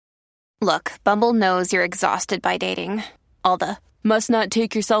Look, Bumble knows you're exhausted by dating. All the, must not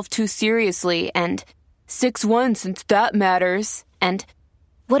take yourself too seriously, and 6'1" since that matters. And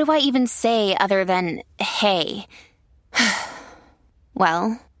what do I even say other than, hey?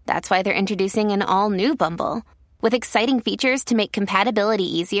 Well, that's why they're introducing an all-new Bumble, with exciting features to make compatibility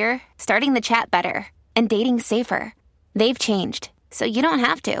easier, starting the chat better, and dating safer. They've changed, so you don't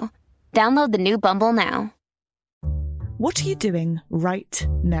have to. Download the new Bumble now. What are you doing right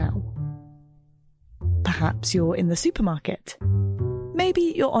now? Perhaps you're in the supermarket.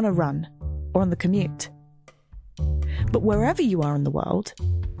 Maybe you're on a run or on the commute. But wherever you are in the world,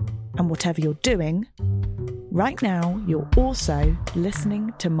 and whatever you're doing, right now you're also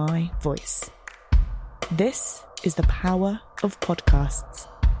listening to my voice. This is the power of podcasts.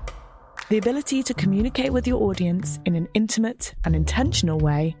 The ability to communicate with your audience in an intimate and intentional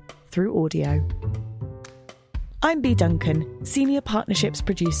way through audio. I'm Bea Duncan, Senior Partnerships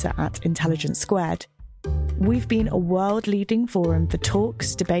Producer at Intelligence Squared. We've been a world-leading forum for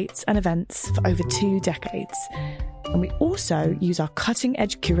talks, debates and events for over 2 decades. And we also use our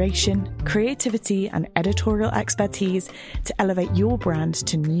cutting-edge curation, creativity and editorial expertise to elevate your brand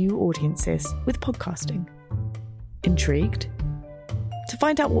to new audiences with podcasting. Intrigued? To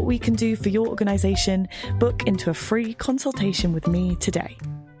find out what we can do for your organisation, book into a free consultation with me today.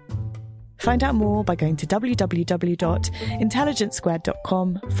 Find out more by going to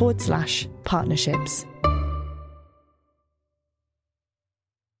www.intelligencesquared.com/partnerships.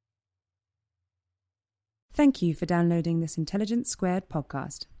 Thank you for downloading this Intelligence Squared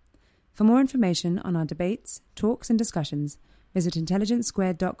podcast. For more information on our debates, talks and discussions, visit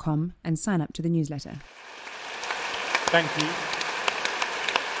intelligencesquared.com and sign up to the newsletter. Thank you.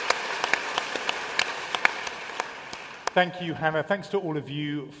 Thank you, Hannah. Thanks to all of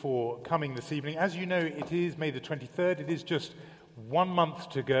you for coming this evening. As you know, it is May the 23rd. It is just 1 month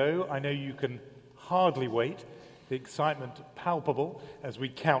to go. I know you can hardly wait. The excitement palpable as we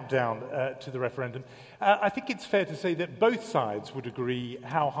count down to the referendum. I think it's fair to say that both sides would agree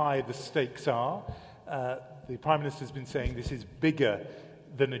how high the stakes are. The Prime Minister has been saying this is bigger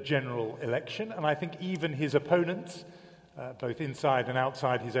than a general election, and I think even his opponents, both inside and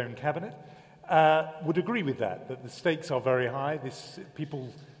outside his own cabinet, would agree with that the stakes are very high. People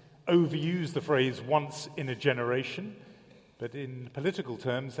overuse the phrase once in a generation, but in political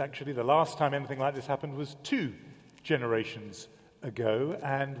terms, actually, the last time anything like this happened was 2 generations ago,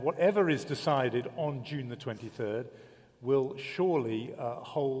 and whatever is decided on June the 23rd will surely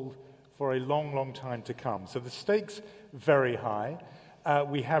hold for a long, long time to come. So the stakes very high.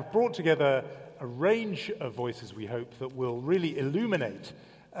 We have brought together a range of voices, we hope, that will really illuminate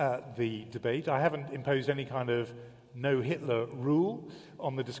the debate. I haven't imposed any kind of no Hitler rule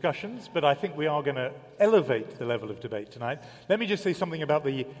on the discussions, but I think we are going to elevate the level of debate tonight. Let me just say something about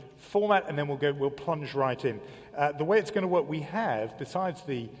the format, and then we'll plunge right in. The way it's going to work, we have, besides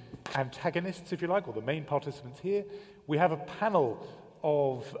the antagonists, if you like, or the main participants here, we have a panel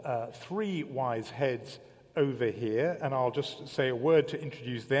of 3 wise heads over here, and I'll just say a word to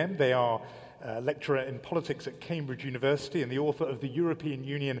introduce them. They are lecturer in politics at Cambridge University and the author of the European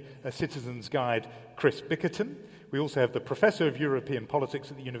Union A Citizen's Guide, Chris Bickerton. We also have the Professor of European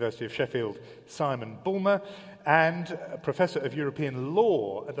Politics at the University of Sheffield, Simon Bulmer, and Professor of European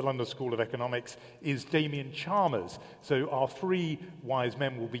Law at the London School of Economics is Damien Chalmers. So our 3 wise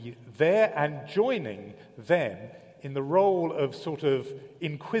men will be there, and joining them in the role of sort of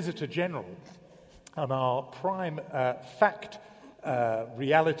Inquisitor General and our prime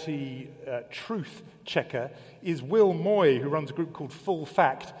reality truth checker is Will Moy, who runs a group called Full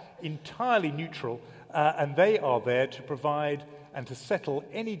Fact, entirely neutral, and they are there to provide and to settle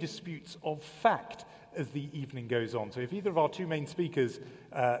any disputes of fact as the evening goes on. So if either of our 2 main speakers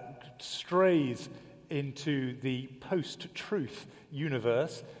strays into the post-truth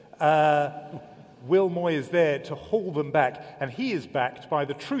universe, Will Moy is there to haul them back, and he is backed by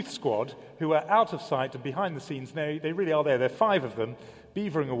the Truth Squad, who are out of sight and behind the scenes. They really are there. There are 5 of them,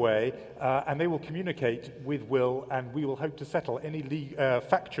 beavering away, and they will communicate with Will, and we will hope to settle any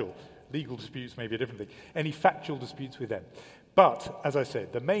legal disputes, maybe a different thing, any factual disputes with them. But, as I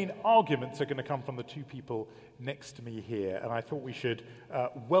said, the main arguments are going to come from the 2 people next to me here, and I thought we should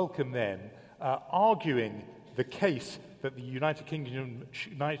welcome them, arguing the case that the United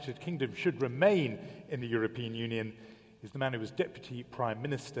Kingdom should remain in the European Union is the man who was Deputy Prime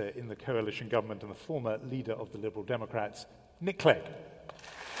Minister in the coalition government and the former leader of the Liberal Democrats, Nick Clegg.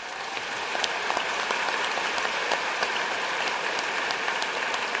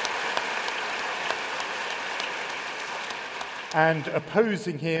 And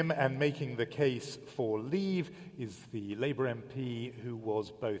opposing him and making the case for leave is the Labour MP who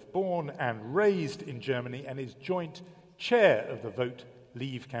was both born and raised in Germany and is joint chair of the Vote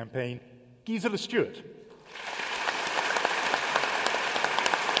Leave campaign, Gisela Stuart.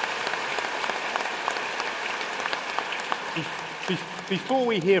 Before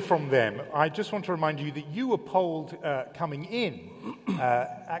we hear from them, I just want to remind you that you were polled coming in,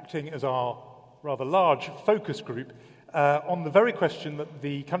 acting as our rather large focus group, on the very question that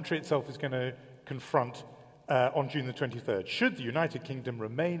the country itself is going to confront on June the 23rd. Should the United Kingdom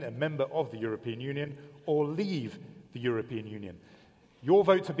remain a member of the European Union or leave the European Union? Your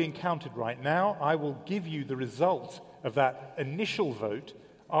votes are being counted right now. I will give you the result of that initial vote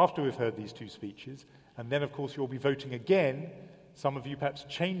after we've heard these two speeches. And then, of course, you'll be voting again, some of you perhaps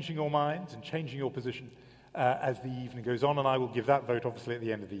changing your minds and changing your position as the evening goes on. And I will give that vote, obviously, at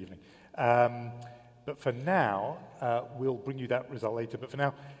the end of the evening. But for now, we'll bring you that result later. But for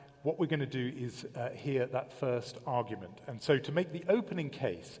now, what we're going to do is hear that first argument. And so to make the opening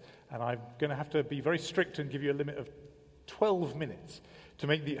case, and I'm going to have to be very strict and give you a limit of 12 minutes, to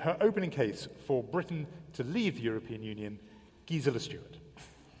make her opening case for Britain to leave the European Union, Gisela Stuart.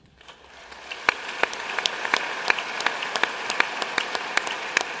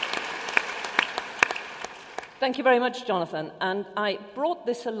 Thank you very much, Jonathan. And I brought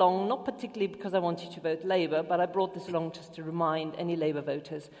this along, not particularly because I want you to vote Labour, but I brought this along just to remind any Labour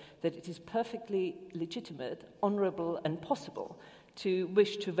voters that it is perfectly legitimate, honourable and possible to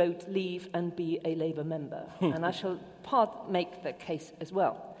wish to vote Leave and be a Labour member. And I shall make the case as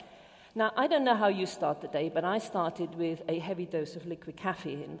well. Now, I don't know how you start the day, but I started with a heavy dose of liquid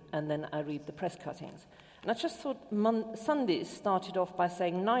caffeine, and then I read the press cuttings. And I just thought Sundays started off by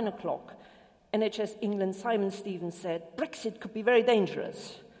saying 9 o'clock, NHS England Simon Stevens said, Brexit could be very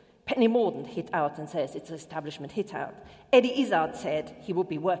dangerous. Penny Mordaunt hit out and says it's an establishment hit out. Eddie Izzard said he would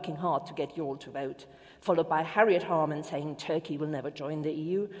be working hard to get you all to vote, followed by Harriet Harman saying Turkey will never join the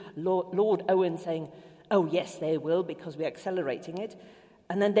EU, Lord Owen saying, oh yes, they will because we're accelerating it,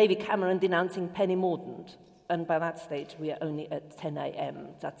 and then David Cameron denouncing Penny Mordaunt. And by that stage, we are only at 10 a.m.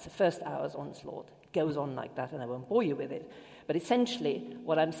 That's the first hour's onslaught. It goes on like that, and I won't bore you with it. But essentially,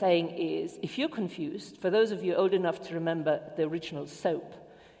 what I'm saying is, if you're confused, for those of you old enough to remember the original soap,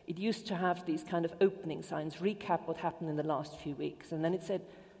 it used to have these kind of opening signs, recap what happened in the last few weeks. And then it said,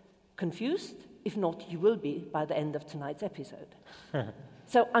 confused? If not, you will be by the end of tonight's episode.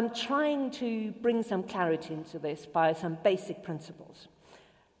 So I'm trying to bring some clarity into this by some basic principles.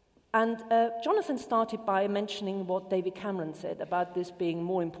 And Jonathan started by mentioning what David Cameron said about this being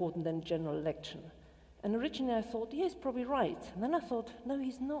more important than a general election. And originally I thought, yeah, he's probably right. And then I thought, no,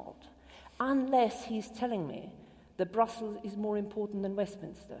 he's not. Unless he's telling me that Brussels is more important than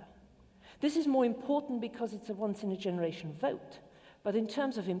Westminster. This is more important because it's a once-in-a-generation vote. But in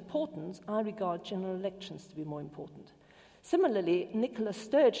terms of importance, I regard general elections to be more important. Similarly, Nicola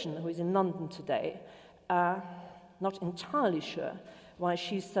Sturgeon, who is in London today, not entirely sure why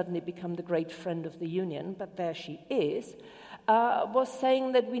she's suddenly become the great friend of the Union, but there she is, was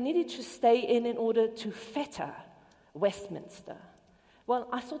saying that we needed to stay in order to fetter Westminster. Well,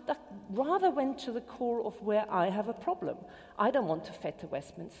 I thought that rather went to the core of where I have a problem. I don't want to fetter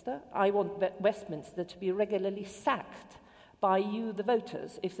Westminster. I want Westminster to be regularly sacked by you, the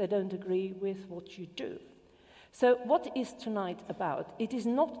voters, if they don't agree with what you do. So what is tonight about? It is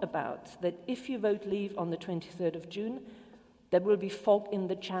not about that if you vote Leave on the 23rd of June, there will be fog in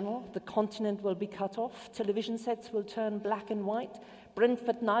the channel, the continent will be cut off, television sets will turn black and white,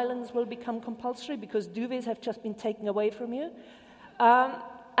 Brentford Nylons will become compulsory because duvets have just been taken away from you,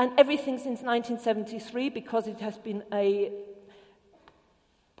 and everything since 1973, because it has been a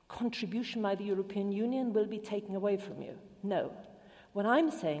contribution by the European Union, will be taken away from you. No. What I'm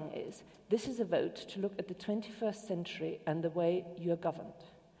saying is, this is a vote to look at the 21st century and the way you're governed.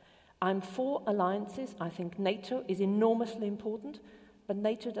 I'm for alliances. I think NATO is enormously important, but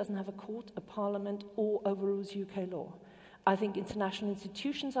NATO doesn't have a court, a parliament, or overrules UK law. I think international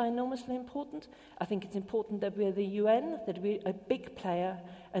institutions are enormously important. I think it's important that we're the UN, that we're a big player,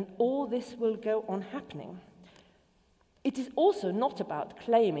 and all this will go on happening. It is also not about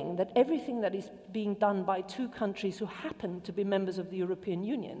claiming that everything that is being done by two countries who happen to be members of the European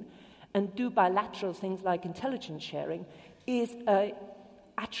Union and do bilateral things like intelligence sharing is an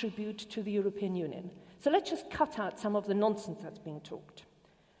attribute to the European Union. So let's just cut out some of the nonsense that's being talked.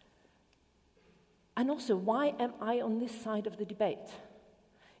 And also, why am I on this side of the debate?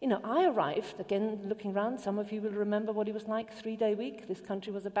 You know, I arrived, again, looking around, some of you will remember what it was like, 3-day week. This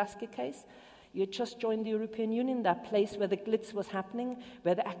country was a basket case. You had just joined the European Union, that place where the glitz was happening,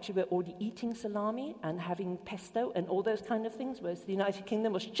 where they actually were already eating salami and having pesto and all those kind of things, whereas the United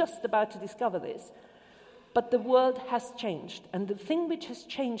Kingdom was just about to discover this. But the world has changed, and the thing which has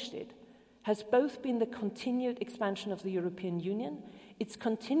changed it has both been the continued expansion of the European Union, its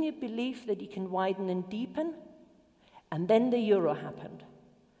continued belief that you can widen and deepen, and then the euro happened.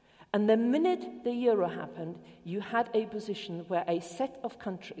 And the minute the euro happened, you had a position where a set of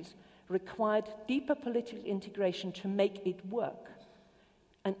countries required deeper political integration to make it work.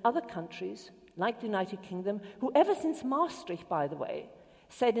 And other countries, like the United Kingdom, who ever since Maastricht, by the way,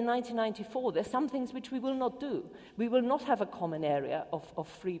 said in 1994, there's some things which we will not do. We will not have a common area of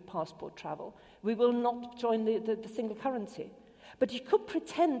free passport travel. We will not join the single currency. But you could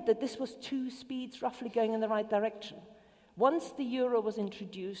pretend that this was two speeds roughly going in the right direction. Once the euro was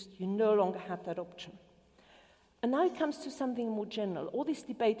introduced, you no longer had that option. And now it comes to something more general. All this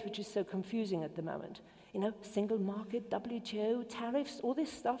debate, which is so confusing at the moment, single market, WTO, tariffs, all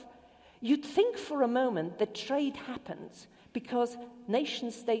this stuff. You'd think for a moment that trade happens because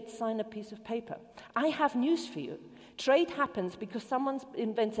nation states sign a piece of paper. I have news for you. Trade happens because someone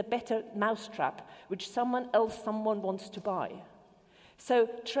invents a better mousetrap, which someone wants to buy. So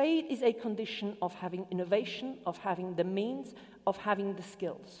trade is a condition of having innovation, of having the means, of having the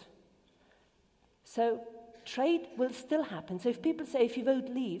skills. So trade will still happen. So if people say, if you vote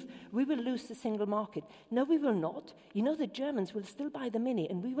leave, we will lose the single market. No, we will not. The Germans will still buy the Mini,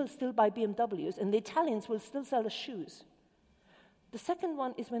 and we will still buy BMWs, and the Italians will still sell us shoes. The second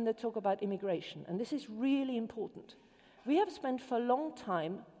one is when they talk about immigration, and this is really important. We have spent for a long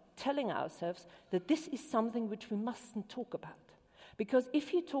time telling ourselves that this is something which we mustn't talk about. Because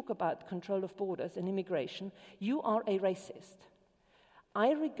if you talk about control of borders and immigration, you are a racist.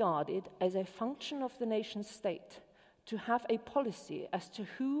 I regard it as a function of the nation state to have a policy as to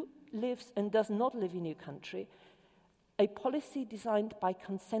who lives and does not live in your country, a policy designed by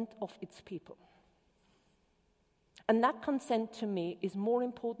consent of its people. And that consent to me is more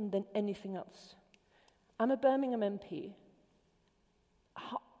important than anything else. I'm a Birmingham MP.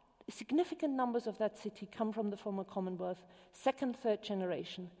 Significant numbers of that city come from the former Commonwealth, second, third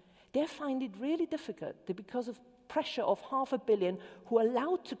generation. They find it really difficult that because of pressure of 500 million who are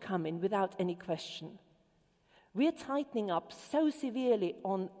allowed to come in without any question. We are tightening up so severely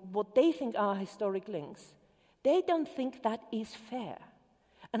on what they think are historic links. They don't think that is fair.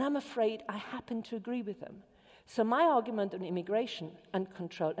 And I'm afraid I happen to agree with them. So my argument on immigration and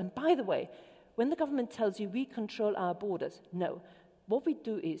control, and by the way, when the government tells you we control our borders, no. What we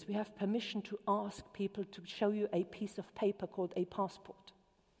do is we have permission to ask people to show you a piece of paper called a passport.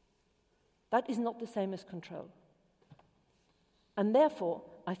 That is not the same as control. And therefore,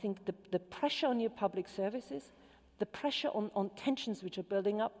 I think the pressure on your public services, the pressure on tensions which are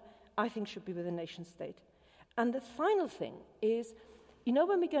building up, I think should be with the nation state. And the final thing is,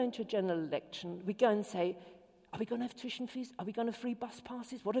 when we go into a general election, we go and say, are we going to have tuition fees? Are we going to free bus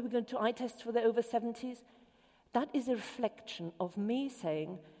passes? What are we going to eye test for the over 70s? That is a reflection of me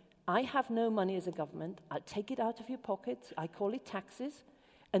saying, I have no money as a government, I'll take it out of your pockets, I call it taxes,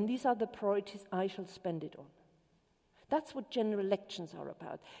 and these are the priorities I shall spend it on. That's what general elections are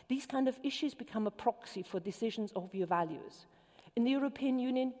about. These kind of issues become a proxy for decisions of your values. In the European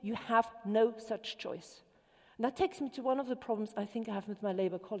Union, you have no such choice. And that takes me to one of the problems I think I have with my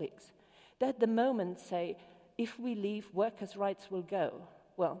Labour colleagues. They at the moment say, if we leave, workers' rights will go.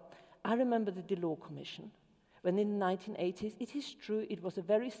 Well, I remember the Delors Commission, when in the 1980s, it is true, it was a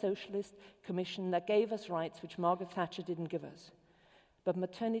very socialist commission that gave us rights which Margaret Thatcher didn't give us. But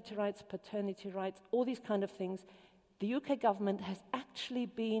maternity rights, paternity rights, all these kind of things, the UK government has actually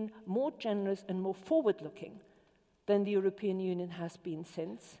been more generous and more forward-looking than the European Union has been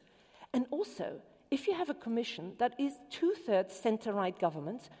since. And also, if you have a commission that is 2/3 centre-right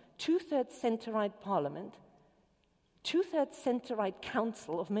government, 2/3 centre-right parliament, 2/3 centre-right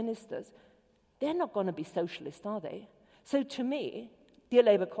council of ministers, they're not going to be socialist, are they? So to me, dear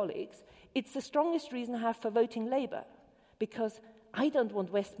Labour colleagues, it's the strongest reason I have for voting Labour, because I don't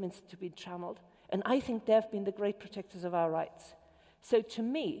want Westminster to be trammeled, and I think they've been the great protectors of our rights. So to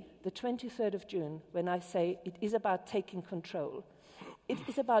me, the 23rd of June, when I say it is about taking control, it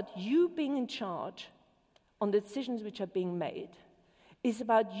is about you being in charge on the decisions which are being made. It's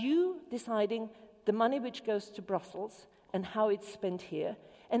about you deciding the money which goes to Brussels and how it's spent here.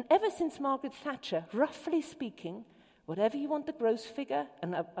 And ever since Margaret Thatcher, roughly speaking, whatever you want the gross figure,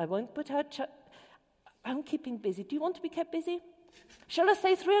 and I won't put her... I'm keeping busy. Do you want to be kept busy? Shall I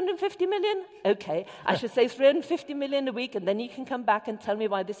say 350 million? Okay, I should say 350 million a week, and then you can come back and tell me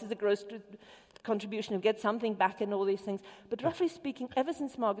why this is a gross contribution, we get something back and all these things. But roughly speaking, ever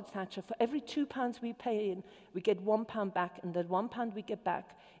since Margaret Thatcher, for every £2 we pay in, we get £1 back, and that £1 we get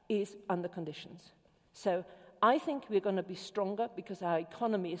back is under conditions. So I think we're going to be stronger because our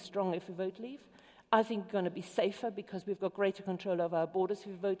economy is strong if we vote leave. I think we're going to be safer because we've got greater control over our borders if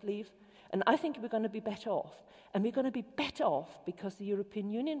we vote leave. And I think we're going to be better off. And we're going to be better off because the European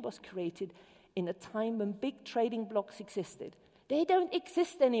Union was created in a time when big trading blocs existed. They don't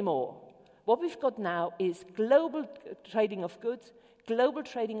exist anymore. What we've got now is global trading of goods, global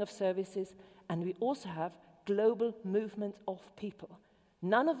trading of services, and we also have global movement of people.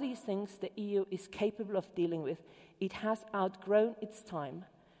 None of these things the EU is capable of dealing with. It has outgrown its time.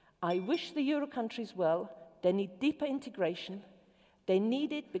 I wish the Euro countries well. They need deeper integration. They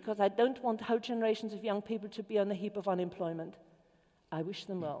need it because I don't want whole generations of young people to be on a heap of unemployment. I wish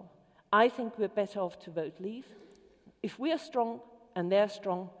them well. I think we're better off to vote leave. If we are strong and they're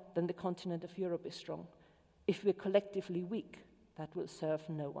strong, then the continent of Europe is strong. If we're collectively weak, that will serve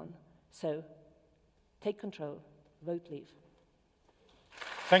no one. So, take control, vote leave.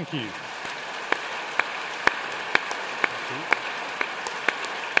 Thank you.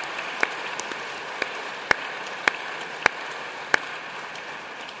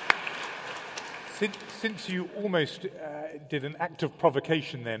 Since you almost did an act of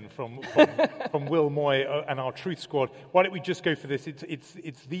provocation then from Will Moy and our Truth Squad, why don't we just go for this?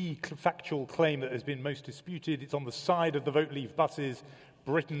 It's the factual claim that has been most disputed. It's on the side of the Vote Leave buses.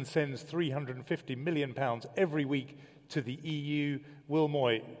 Britain sends £350 million every week to the EU. Will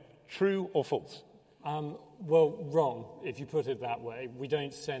Moy, true or false? Well, wrong, if you put it that way. We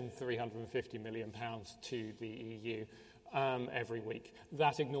don't send £350 million to the EU. Every week.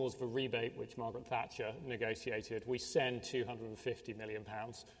 That ignores the rebate which Margaret Thatcher negotiated. We send £250 million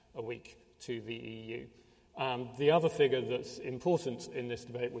a week to the EU. The other figure that's important in this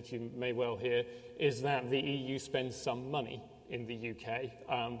debate, which you may well hear, is that the EU spends some money in the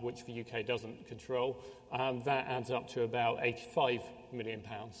UK, which the UK doesn't control. That adds up to about £85 million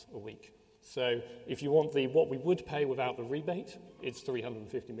a week. So if you want what we would pay without the rebate, it's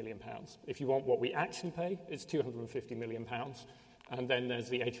 £350 million. If you want what we actually pay, it's £250 million. And then there's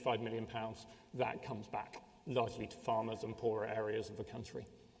the £85 million that comes back, largely to farmers and poorer areas of the country.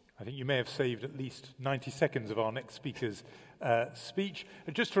 I think you may have saved at least 90 seconds of our next speaker's speech.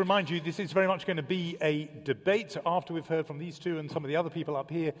 And just to remind you, this is very much going to be a debate. So after we've heard from these two and some of the other people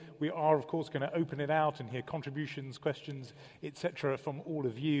up here, we are, of course, going to open it out and hear contributions, questions, etc. from all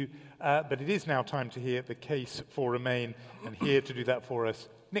of you. But it is now time to hear the case for Remain. And here to do that for us,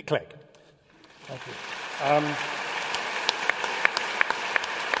 Nick Clegg. Thank you.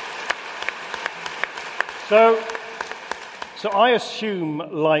 So I assume,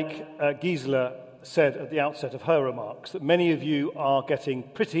 like Gisela said at the outset of her remarks, that many of you are getting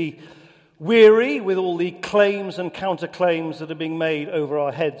pretty weary with all the claims and counterclaims that are being made over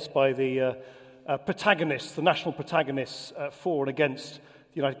our heads by the protagonists, the national protagonists for and against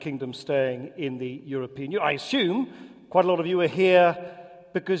the United Kingdom staying in the European Union. I assume quite a lot of you are here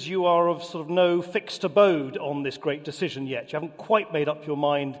because you are of sort of no fixed abode on this great decision yet. You haven't quite made up your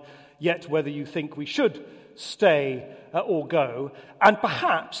mind yet whether you think we should stay or go. And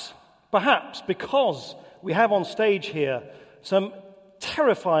perhaps because we have on stage here some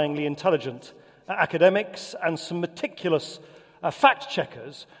terrifyingly intelligent academics and some meticulous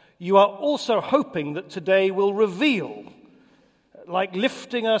fact-checkers, you are also hoping that today will reveal, like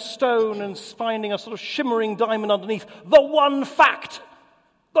lifting a stone and finding a sort of shimmering diamond underneath, the one fact,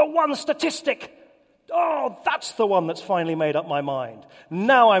 the one statistic. Oh, that's the one that's finally made up my mind.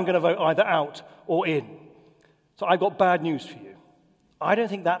 Now I'm going to vote either out or in. So I've got bad news for you. I don't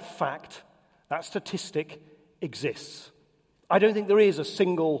think that fact, that statistic, exists. I don't think there is a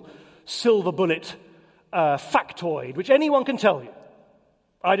single silver bullet factoid which anyone can tell you.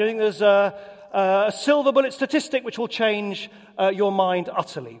 I don't think there's a silver bullet statistic which will change your mind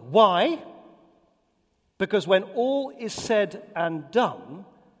utterly. Why? Because when all is said and done,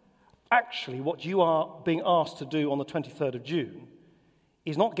 actually what you are being asked to do on the 23rd of June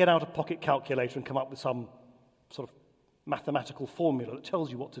is not get out a pocket calculator and come up with some sort of mathematical formula that tells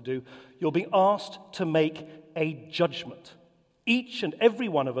you what to do. You're being asked to make a judgment. Each and every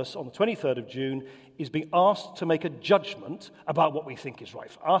one of us on the 23rd of June is being asked to make a judgment about what we think is right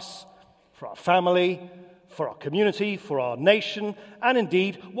for us, for our family, for our community, for our nation, and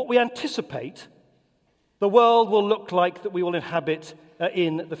indeed what we anticipate the world will look like that we will inhabit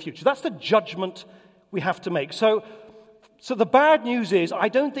in the future. That's the judgment we have to make. So the bad news is I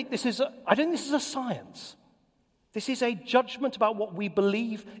don't think this is a science. This is a judgment about what we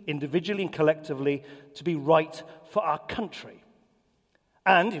believe individually and collectively to be right for our country.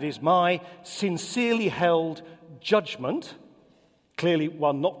 And it is my sincerely held judgment, clearly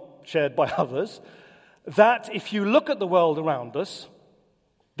one not shared by others, that if you look at the world around us,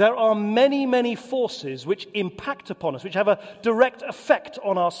 there are many, many forces which impact upon us, which have a direct effect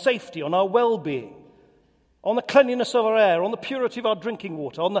on our safety, on our well-being, on the cleanliness of our air, on the purity of our drinking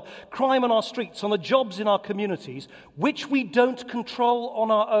water, on the crime on our streets, on the jobs in our communities, which we don't control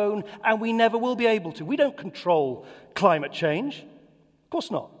on our own, and we never will be able to. We don't control climate change. Of course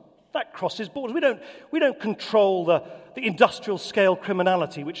not. That crosses borders. We don't control the industrial-scale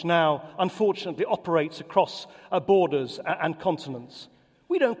criminality which now, unfortunately, operates across borders and continents.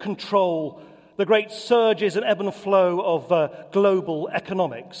 We don't control the great surges and ebb and flow of global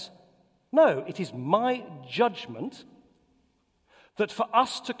economics. No, it is my judgment that for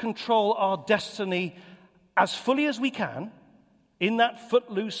us to control our destiny as fully as we can in that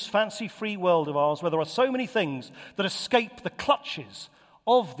footloose, fancy-free world of ours, where there are so many things that escape the clutches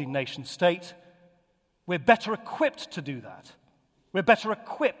of the nation-state, we're better equipped to do that. We're better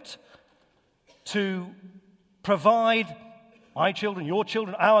equipped to provide my children, your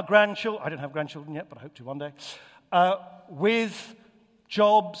children, our grandchildren, I don't have grandchildren yet, but I hope to one day, with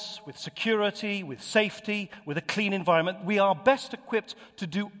jobs, with security, with safety, with a clean environment. We are best equipped to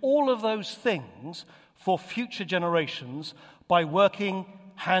do all of those things for future generations by working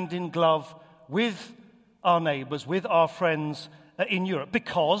hand in glove with our neighbours, with our friends in Europe,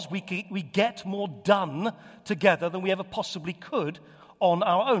 because we get more done together than we ever possibly could on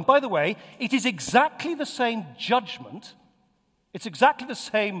our own. By the way, it is exactly the same judgment, it's exactly the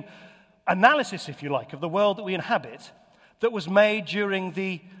same analysis, if you like, of the world that we inhabit that was made during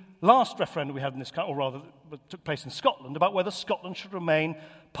the last referendum we had in this country, or rather, that took place in Scotland, about whether Scotland should remain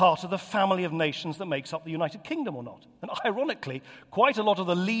part of the family of nations that makes up the United Kingdom or not. And ironically, quite a lot of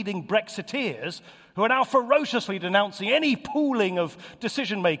the leading Brexiteers, who are now ferociously denouncing any pooling of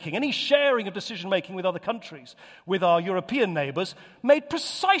decision-making, any sharing of decision-making with other countries, with our European neighbours, made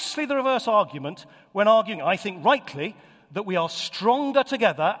precisely the reverse argument when arguing, I think rightly, that we are stronger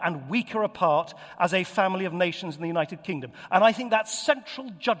together and weaker apart as a family of nations in the United Kingdom. And I think that central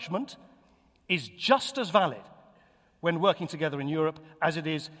judgment is just as valid when working together in Europe as it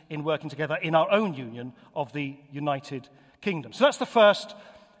is in working together in our own union of the United Kingdom. So that's the first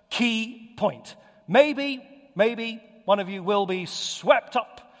key point. Maybe one of you will be swept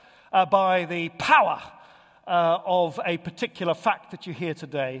up by the power of a particular fact that you hear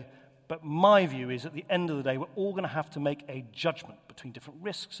today. But my view is, at the end of the day, we're all going to have to make a judgment between different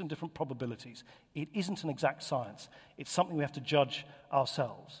risks and different probabilities. It isn't an exact science. It's something we have to judge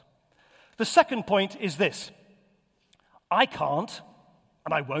ourselves. The second point is this. I can't,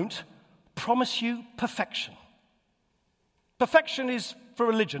 and I won't, promise you perfection. Perfection is for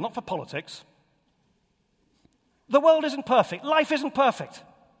religion, not for politics. The world isn't perfect. Life isn't perfect.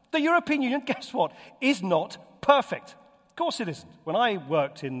 The European Union, guess what, is not perfect. Of course it isn't. When I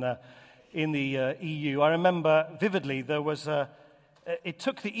worked in the EU, I remember vividly there was it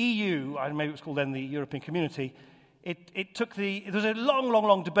took the EU, maybe it was called then the European Community, there was a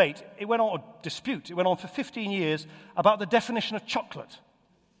long debate. It went on, a dispute. It went on for 15 years about the definition of chocolate.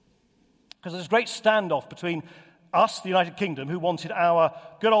 Because there's a great standoff between us, the United Kingdom, who wanted our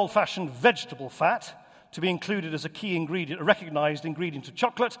good old-fashioned vegetable fat to be included as a key ingredient, a recognized ingredient of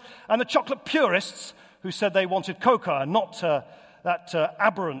chocolate, and the chocolate purists who said they wanted cocoa and not that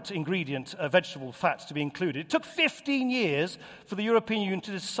aberrant ingredient, vegetable fat, to be included. It took 15 years for the European Union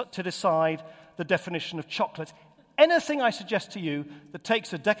to decide the definition of chocolate. Anything I suggest to you that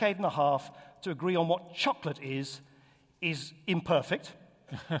takes a decade and a half to agree on what chocolate is imperfect.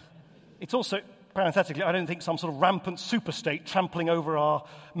 It's also, parenthetically, I don't think some sort of rampant superstate trampling over our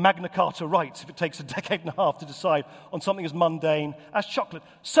Magna Carta rights if it takes a decade and a half to decide on something as mundane as chocolate.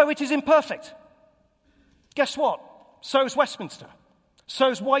 So it is imperfect. Guess what? So is Westminster. So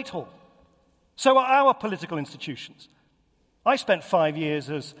is Whitehall. So are our political institutions. I spent 5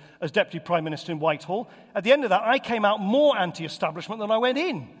 years as Deputy Prime Minister in Whitehall. At the end of that, I came out more anti-establishment than I went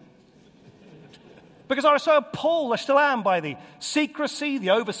in. Because I was so appalled, I still am, by the secrecy,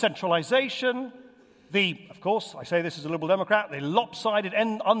 the over-centralization, of course, I say this as a Liberal Democrat, the lopsided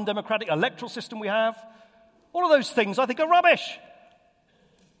and undemocratic electoral system we have. All of those things I think are rubbish.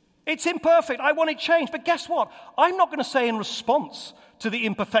 It's imperfect. I want it changed. But guess what? I'm not going to say in response to the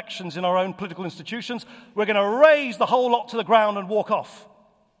imperfections in our own political institutions, we're going to raise the whole lot to the ground and walk off.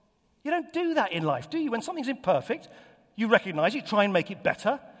 You don't do that in life, do you? When something's imperfect, you recognize it, try and make it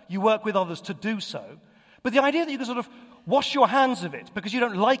better. You work with others to do so. But the idea that you can sort of wash your hands of it because you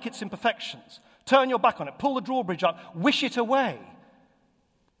don't like its imperfections, turn your back on it, pull the drawbridge up, wish it away,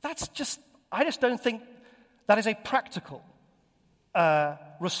 I just don't think that is a practical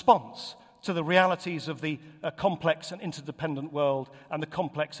response to the realities of the complex and interdependent world and the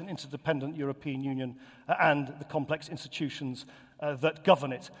complex and interdependent European Union and the complex institutions that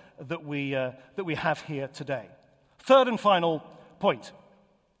govern it that we have here today. Third and final point.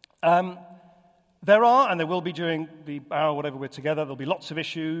 There are, and there will be during the hour, whatever we're together, there'll be lots of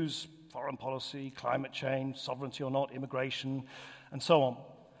issues, foreign policy, climate change, sovereignty or not, immigration, and so on.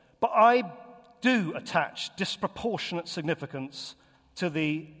 But I do attach disproportionate significance to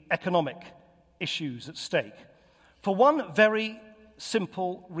the economic issues at stake. For one very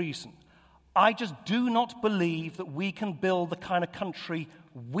simple reason. I just do not believe that we can build the kind of country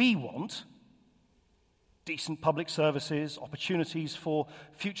we want, decent public services, opportunities for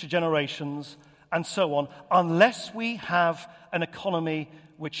future generations, and so on, unless we have an economy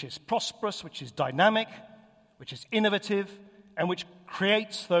which is prosperous, which is dynamic, which is innovative, and which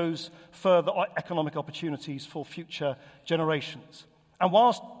creates those further economic opportunities for future generations. And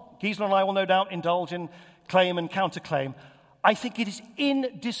whilst Gisela and I will no doubt indulge in claim and counterclaim, I think it is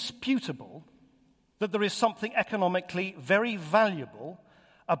indisputable that there is something economically very valuable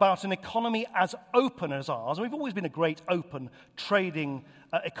about an economy as open as ours, and we've always been a great open trading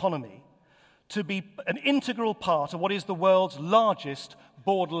economy, to be an integral part of what is the world's largest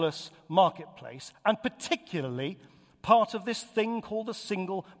borderless marketplace, and particularly part of this thing called the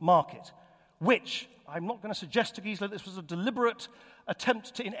single market, which, I'm not going to suggest to Gisela this was a deliberate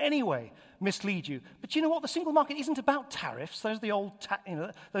attempt to in any way mislead you, but you know what? The single market isn't about tariffs. Those are the old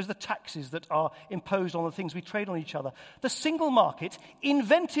those are the taxes that are imposed on the things we trade on each other. The single market,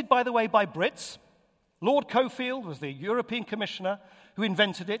 invented, by the way, by Brits. Lord Cockfield was the European Commissioner who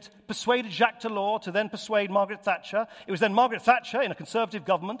invented it, persuaded Jacques Delors to then persuade Margaret Thatcher. It was then Margaret Thatcher, in a Conservative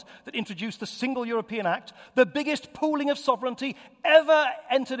government, that introduced the Single European Act, the biggest pooling of sovereignty ever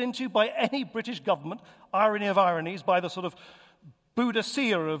entered into by any British government, irony of ironies, by the sort of Buddha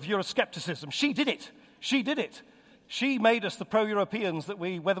seer of Euroscepticism. She did it. She did it. She made us the pro-Europeans that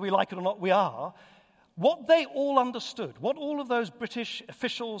we, whether we like it or not, we are. What they all understood, what all of those British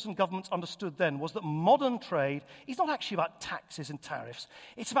officials and governments understood then, was that modern trade is not actually about taxes and tariffs.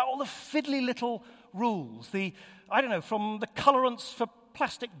 It's about all the fiddly little rules, from the colorants for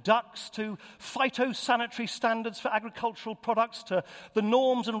plastic ducks to phytosanitary standards for agricultural products to the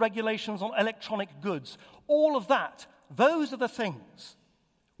norms and regulations on electronic goods. All of that, those are the things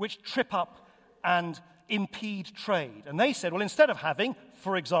which trip up and impede trade. And they said, well, instead of having,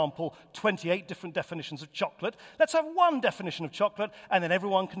 for example, 28 different definitions of chocolate, let's have one definition of chocolate, and then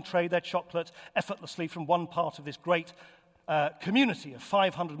everyone can trade their chocolate effortlessly from one part of this great community of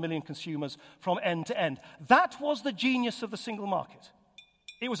 500 million consumers from end to end. That was the genius of the single market.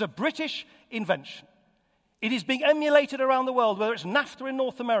 It was a British invention. It is being emulated around the world, whether it's NAFTA in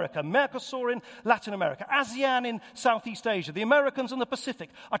North America, Mercosur in Latin America, ASEAN in Southeast Asia. The Americans and the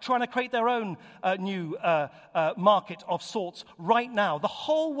Pacific are trying to create their own new market of sorts right now. The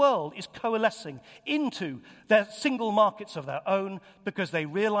whole world is coalescing into their single markets of their own because they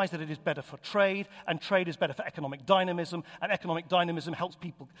realize that it is better for trade, and trade is better for economic dynamism, and economic dynamism helps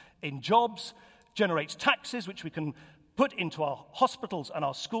people in jobs, generates taxes, which we can put into our hospitals and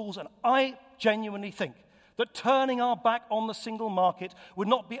our schools. And I genuinely think that turning our back on the single market would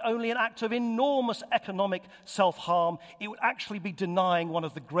not be only an act of enormous economic self-harm, it would actually be denying one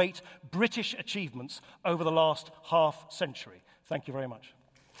of the great British achievements over the last half-century. Thank you very much.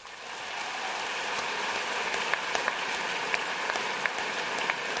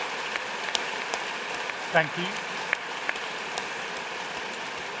 Thank you.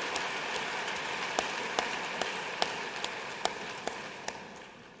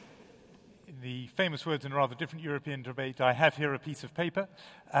 The famous words in a rather different European debate, I have here a piece of paper.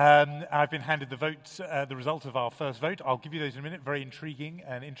 I've been handed the result of our first vote. I'll give you those in a minute. Very intriguing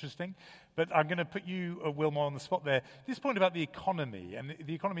and interesting. But I'm going to put you, Wilmore, on the spot there. This point about the economy, and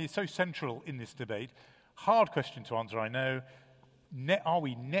the economy is so central in this debate. Hard question to answer, I know. Are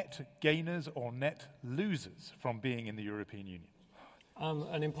we net gainers or net losers from being in the European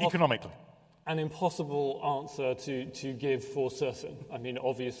Union? Economically. An impossible answer to give for certain. I mean,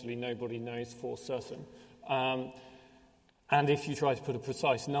 obviously, nobody knows for certain. And if you try to put a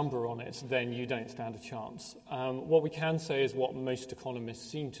precise number on it, then you don't stand a chance. What we can say is what most economists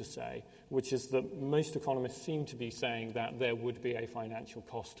seem to say, which is that most economists seem to be saying that there would be a financial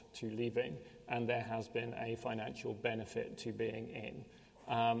cost to leaving, and there has been a financial benefit to being in.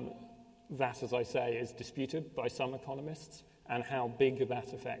 That, as I say, is disputed by some economists. And how big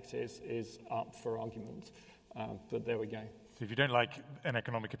that effect is up for argument. But there we go. So if you don't like an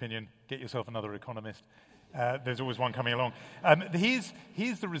economic opinion, get yourself another economist. There's always one coming along.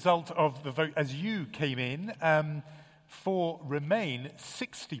 Here's the result of the vote as you came in. For Remain,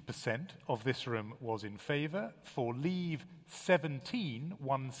 60% of this room was in favour. For Leave, 17%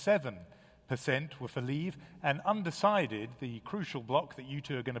 were for Leave. And undecided, the crucial block that you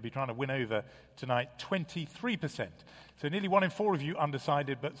two are going to be trying to win over tonight, 23%. So nearly 1 in 4 of you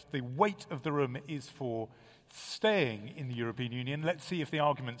undecided, but the weight of the room is for staying in the European Union. Let's see if the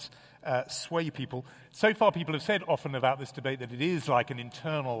arguments sway people. So far, people have said often about this debate that it is like an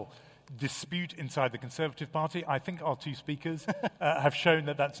internal dispute inside the Conservative Party. I think our two speakers have shown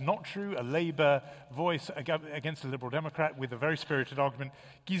that that's not true. A Labour voice against a Liberal Democrat with a very spirited argument.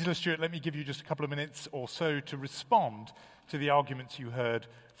 Gisela Stuart, let me give you just a couple of minutes or so to respond to the arguments you heard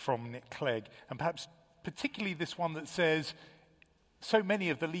from Nick Clegg, and perhaps particularly this one that says so many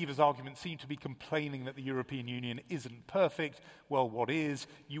of the Leavers' arguments seem to be complaining that the European Union isn't perfect. Well, what is?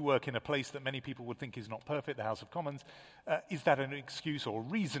 You work in a place that many people would think is not perfect, the House of Commons. Is that an excuse or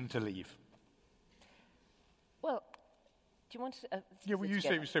reason to leave? Well, do you want to... yeah, well, you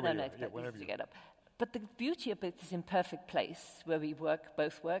say whenever you get up. But the beauty of it is imperfect place, where we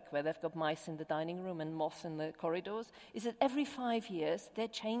both work, where they've got mice in the dining room and moths in the corridors, is that every 5 years they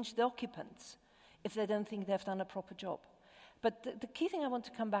change the occupants if they don't think they've done a proper job. But the key thing I want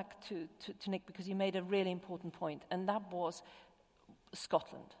to come back to Nick, because you made a really important point, and that was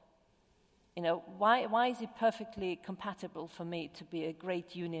Scotland. You know, why is it perfectly compatible for me to be a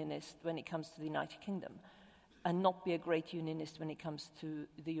great unionist when it comes to the United Kingdom and not be a great unionist when it comes to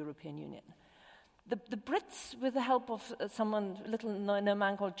the European Union? The Brits, with the help of someone, no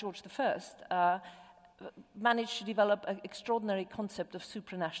man called George I, managed to develop an extraordinary concept of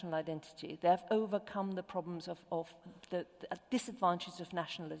supranational identity. They have overcome the problems of the disadvantages of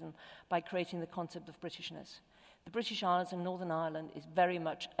nationalism by creating the concept of Britishness. The British Isles and Northern Ireland is very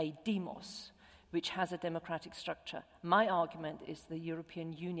much a demos, which has a democratic structure. My argument is the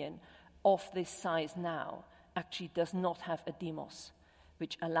European Union of this size now actually does not have a demos,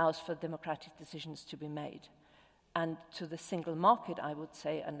 which allows for democratic decisions to be made. And to the single market, I would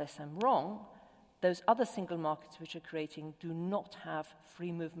say, unless I'm wrong, those other single markets which are creating do not have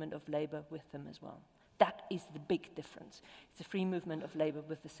free movement of labour with them as well. That is the big difference. It's a free movement of labour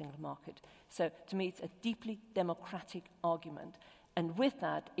with the single market. So to me, it's a deeply democratic argument. And with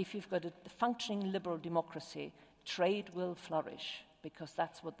that, if you've got a functioning liberal democracy, trade will flourish, because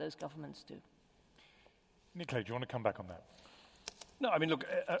that's what those governments do. Nick Clegg, do you want to come back on that? No, I mean, look,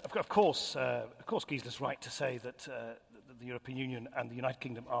 of course, Gisela's right to say that the European Union and the United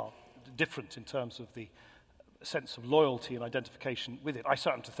Kingdom are different in terms of the sense of loyalty and identification with it. I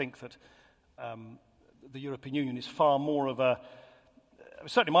certainly think that the European Union is far more of a...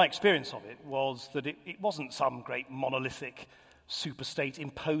 Certainly my experience of it was that it wasn't some great monolithic superstate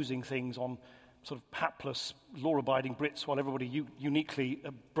imposing things on sort of hapless, law-abiding Brits while everybody uniquely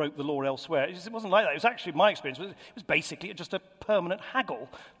broke the law elsewhere. It wasn't like that. It was actually, my experience, it was basically just a permanent haggle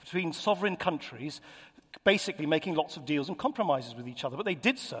between sovereign countries basically making lots of deals and compromises with each other. But they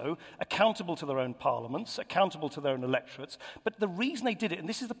did so accountable to their own parliaments, accountable to their own electorates. But the reason they did it, and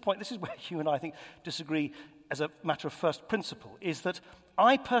this is the point, this is where you and I think disagree as a matter of first principle, is that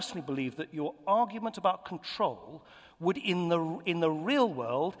I personally believe that your argument about control would, in the real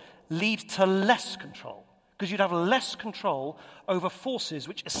world, lead to less control. Because you'd have less control over forces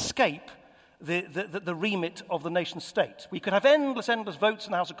which escape the remit of the nation-state. We could have endless votes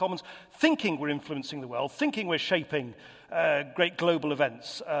in the House of Commons thinking we're influencing the world, thinking we're shaping great global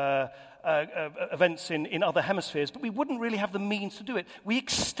events, events in other hemispheres, but we wouldn't really have the means to do it. We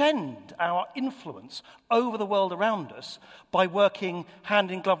extend our influence over the world around us by working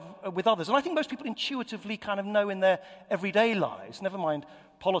hand in glove with others. And I think most people intuitively kind of know in their everyday lives, never mind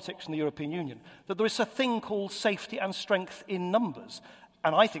politics in the European Union, that there is a thing called safety and strength in numbers.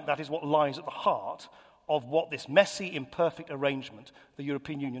 And I think that is what lies at the heart of what this messy, imperfect arrangement the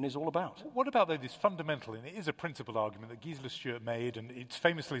European Union is all about. What about, though, this fundamental, and it is a principled argument that Gisela Stuart made, and it's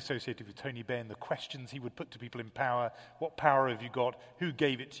famously associated with Tony Benn, the questions he would put to people in power: what power have you got, who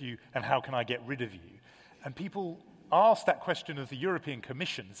gave it to you, and how can I get rid of you? And people ask that question of the European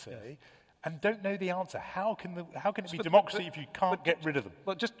Commission, say, and don't know the answer. How can it be democracy if you can't get rid of them?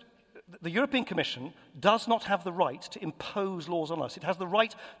 Well, just... The European Commission does not have the right to impose laws on us. It has the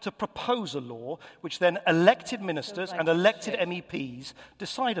right to propose a law which then elected ministers and elected MEPs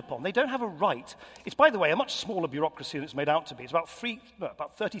decide upon. They don't have a right. It's, by the way, a much smaller bureaucracy than it's made out to be. It's about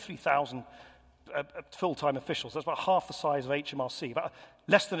 33,000 full-time officials. That's about half the size of HMRC, about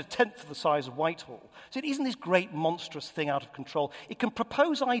less than a tenth of the size of Whitehall. So it isn't this great monstrous thing out of control. It can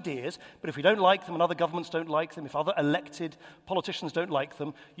propose ideas, but if we don't like them and other governments don't like them, if other elected politicians don't like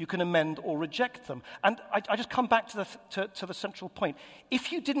them, you can amend or reject them. And I just come back to the central point.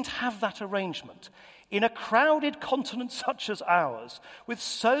 If you didn't have that arrangement, In a crowded continent such as ours, with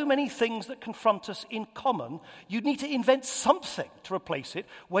so many things that confront us in common, you need to invent something to replace it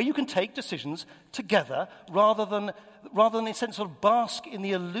where you can take decisions together rather than in a sense, sort of bask in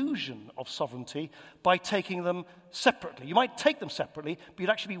the illusion of sovereignty by taking them separately. You might take them separately, but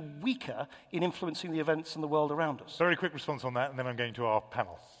you'd actually be weaker in influencing the events in the world around us. Very quick response on that, and then I'm going to our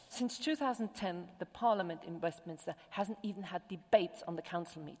panel. Since 2010, the Parliament in Westminster hasn't even had debates on the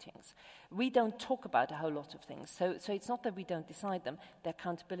council meetings. We don't talk about a whole lot of things, so it's not that we don't decide them. The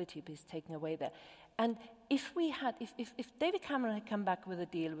accountability is taken away there. And if David Cameron had come back with a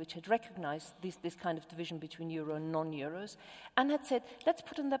deal which had recognised this kind of division between euro and non-euros, and had said, let's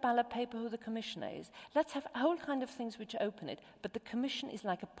put on the ballot paper who the Commissioner is, let's have a whole kind of things which open it, but the Commission is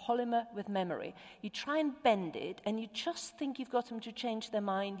like a polymer with memory. You try and bend it, and you just think you've got them to change their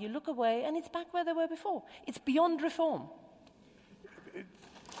mind, you look away, and it's back where they were before. It's beyond reform.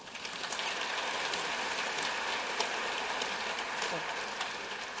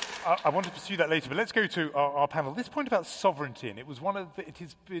 I want to pursue that later, but let's go to our panel. This point about sovereignty, and it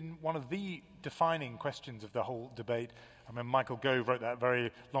has been one of the defining questions of the whole debate. I remember Michael Gove wrote that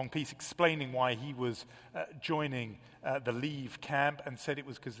very long piece explaining why he was joining the Leave camp, and said it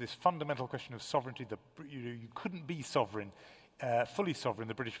was because this fundamental question of sovereignty, you couldn't be sovereign, fully sovereign,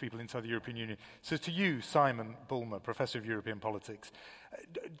 the British people inside the European Union. So to you, Simon Bulmer, Professor of European Politics,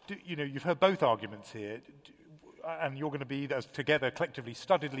 you've heard both arguments here. And you're going to be, together, collectively,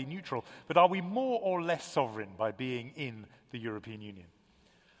 studiedly neutral. But are we more or less sovereign by being in the European Union?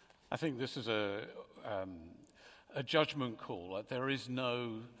 I think this is a judgment call. There is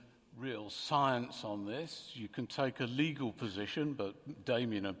no real science on this. You can take a legal position, but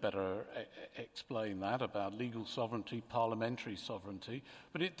Damien had better explain that about legal sovereignty, parliamentary sovereignty.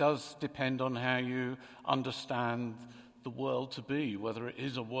 But it does depend on how you understand the world to be, whether it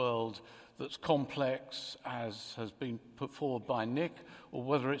is a world that's complex, as has been put forward by Nick, or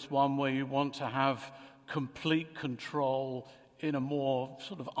whether it's one where you want to have complete control in a more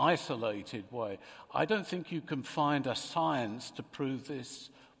sort of isolated way. I don't think you can find a science to prove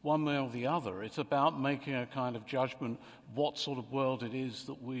this one way or the other. It's about making a kind of judgment what sort of world it is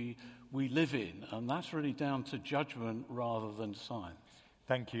that we live in, and that's really down to judgment rather than science.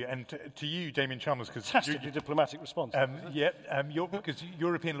 Thank you. And to you, Damien Chalmers, because fantastically diplomatic response. Because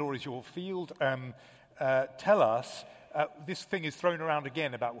European law is your field. Tell us, this thing is thrown around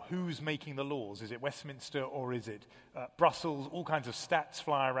again about who's making the laws. Is it Westminster or is it Brussels? All kinds of stats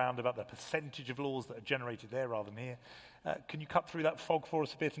fly around about the percentage of laws that are generated there rather than here. Can you cut through that fog for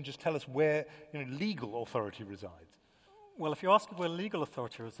us a bit and just tell us where legal authority resides? Well, if you ask where legal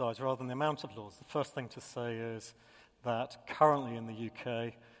authority resides rather than the amount of laws, the first thing to say is that currently in the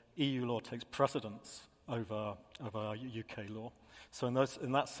UK, EU law takes precedence over UK law. So in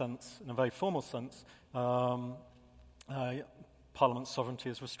that sense, in a very formal sense, Parliament's sovereignty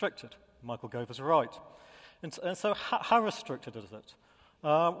is restricted. Michael Gove is right. And so how restricted is it?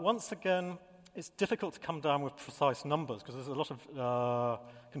 Once again, it's difficult to come down with precise numbers because there's a lot of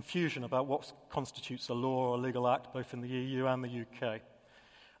confusion about what constitutes a law or a legal act, both in the EU and the UK.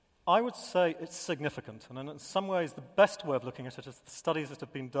 I would say it's significant, and in some ways the best way of looking at it is the studies that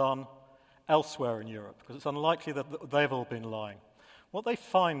have been done elsewhere in Europe, because it's unlikely that they've all been lying. What they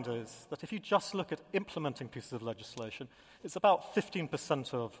find is that if you just look at implementing pieces of legislation, it's about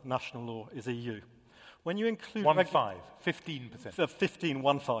 15% of national law is EU. When you include... 15%. 15,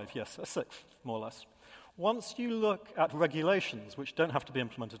 yes, a sixth, more or less. Once you look at regulations, which don't have to be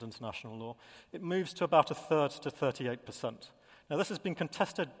implemented into national law, it moves to about a third to 38%. Now, this has been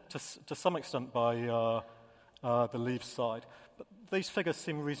contested to some extent by the Leave side, but these figures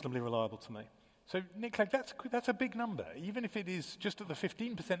seem reasonably reliable to me. So, Nick, that's a big number. Even if it is just at the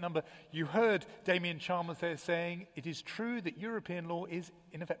 15% number, you heard Damien Chalmers there saying it is true that European law is,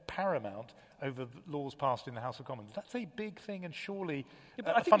 in effect, paramount over the laws passed in the House of Commons. That's a big thing and surely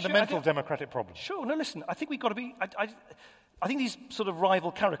a fundamental democratic problem. Sure. No, listen, I think we've got to be... I think these sort of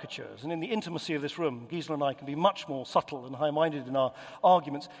rival caricatures, and in the intimacy of this room, Gisela and I can be much more subtle and high-minded in our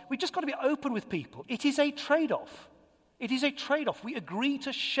arguments. We've just got to be open with people. It is a trade-off. It is a trade-off. We agree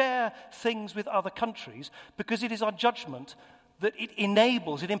to share things with other countries because it is our judgment that it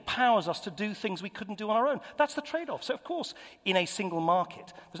enables, it empowers us to do things we couldn't do on our own. That's the trade-off. So, of course, in a single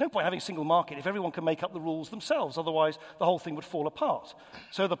market, there's no point having a single market if everyone can make up the rules themselves. Otherwise, the whole thing would fall apart.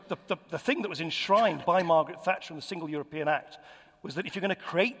 So the thing that was enshrined by Margaret Thatcher in the Single European Act was that if you're going to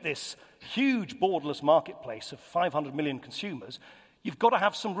create this huge borderless marketplace of 500 million consumers, you've got to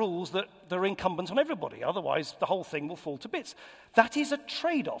have some rules that are incumbent on everybody. Otherwise, the whole thing will fall to bits. That is a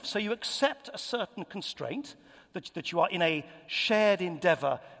trade-off. So you accept a certain constraint that you are in a shared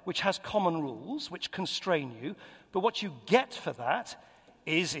endeavor which has common rules, which constrain you. But what you get for that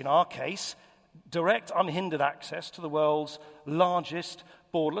is, in our case, direct, unhindered access to the world's largest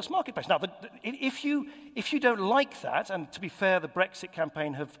borderless marketplace. Now, if you don't like that, and to be fair, the Brexit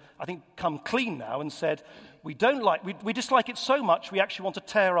campaign have, I think, come clean now and said, we dislike it so much, we actually want to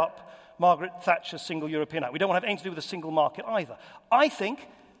tear up Margaret Thatcher's Single European Act. We don't want to have anything to do with the single market either. I think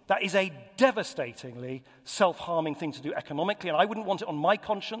that is a devastatingly self-harming thing to do economically, and I wouldn't want it on my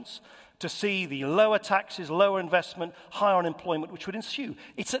conscience to see the lower taxes, lower investment, higher unemployment which would ensue.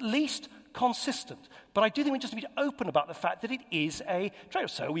 It's at least consistent. But I do think we just need to be open about the fact that it is a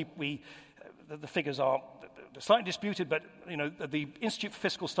trade-off. So the figures are slightly disputed, but the Institute for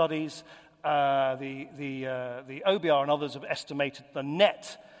Fiscal Studies, the OBR and others have estimated the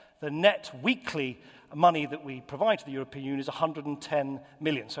net weekly money that we provide to the European Union is 110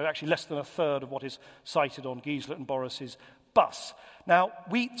 million, so actually less than a third of what is cited on Giesler and Boris's bus. Now,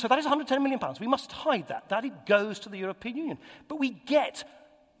 so that is 110 million pounds. We must hide that. That it goes to the European Union. But we get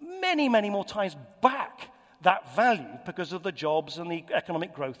many, many more times back that value because of the jobs and the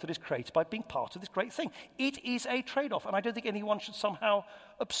economic growth that is created by being part of this great thing. It is a trade-off, and I don't think anyone should somehow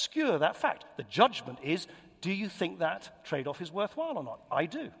obscure that fact. The judgment is, do you think that trade-off is worthwhile or not? I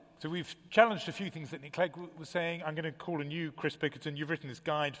do. So we've challenged a few things that Nick Clegg was saying. I'm going to call on you, Chris Bickerton. You've written this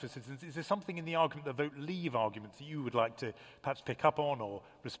guide for citizens. Is there something in the argument, the vote leave arguments, that you would like to perhaps pick up on or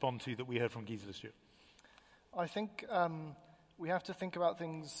respond to that we heard from Gisela Stuart? I think we have to think about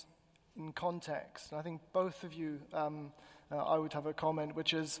things in context. And I think both of you, I would have a comment,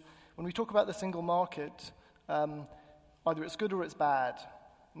 which is when we talk about the single market, either it's good or it's bad.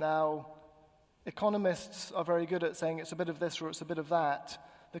 Now, economists are very good at saying it's a bit of this or it's a bit of that.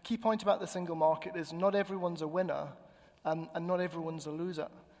 The key point about the single market is not everyone's a winner and not everyone's a loser.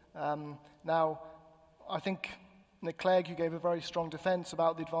 Now, I think Nick Clegg, you gave a very strong defense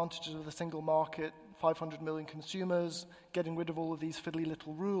about the advantages of the single market, 500 million consumers, getting rid of all of these fiddly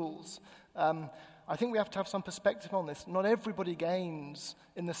little rules. I think we have to have some perspective on this. Not everybody gains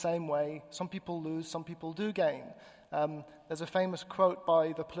in the same way. Some people lose, some people do gain. There's a famous quote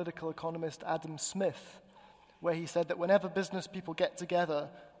by the political economist Adam Smith, where he said that whenever business people get together,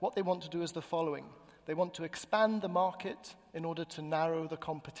 what they want to do is the following. They want to expand the market in order to narrow the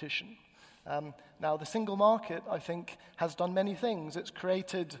competition. Now, the single market, I think, has done many things. It's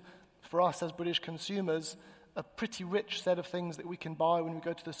created, for us as British consumers, a pretty rich set of things that we can buy when we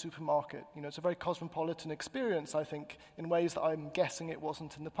go to the supermarket. It's a very cosmopolitan experience, I think, in ways that I'm guessing it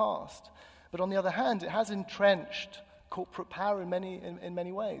wasn't in the past. But on the other hand, it has entrenched corporate power in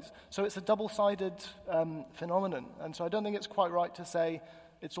many ways. So it's a double-sided phenomenon. And so I don't think it's quite right to say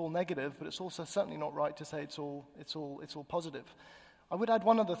it's all negative, but it's also certainly not right to say it's all positive. I would add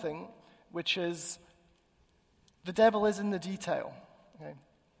one other thing, which is the devil is in the detail. Okay?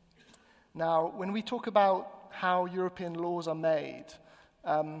 Now, when we talk about how European laws are made,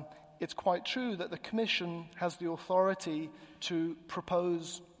 it's quite true that the Commission has the authority to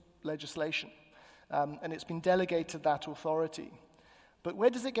propose legislation. And it's been delegated that authority. But where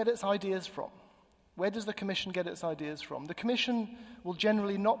does it get its ideas from? Where does the Commission get its ideas from? The Commission will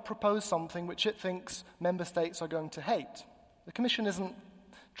generally not propose something which it thinks member states are going to hate. The Commission isn't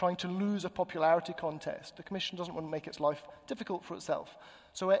trying to lose a popularity contest. The Commission doesn't want to make its life difficult for itself.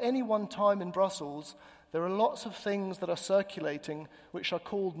 So at any one time in Brussels, there are lots of things that are circulating which are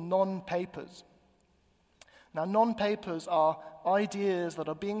called non-papers. Now, non-papers are ideas that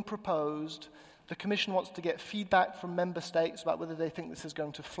are being proposed. The Commission wants to get feedback from member states about whether they think this is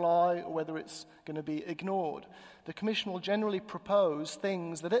going to fly or whether it's going to be ignored. The Commission will generally propose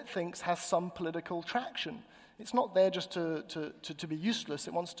things that it thinks has some political traction. It's not there just to be useless.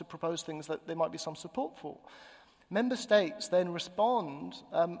 It wants to propose things that there might be some support for. Member states then respond,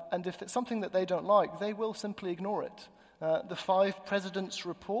 and if it's something that they don't like, they will simply ignore it. The 5 Presidents'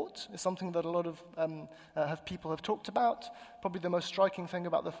 report is something that a lot of people have talked about. Probably the most striking thing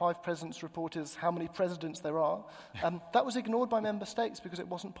about the 5 Presidents' report is how many presidents there are. That was ignored by member states because it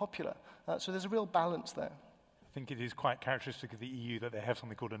wasn't popular. So there's a real balance there. I think it is quite characteristic of the EU that they have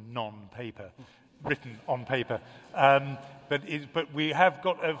something called a non-paper, written on paper. But we have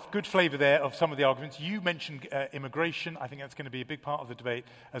got a good flavour there of some of the arguments. You mentioned immigration. I think that's going to be a big part of the debate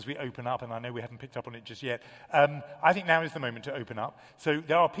as we open up, and I know we haven't picked up on it just yet. I think now is the moment to open up. So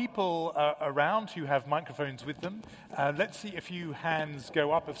there are people around who have microphones with them. Let's see a few hands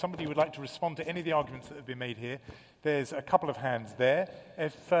go up. If somebody would like to respond to any of the arguments that have been made here, there's a couple of hands there.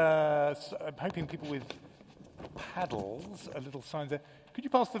 I'm hoping people with paddles, a little sign there. Could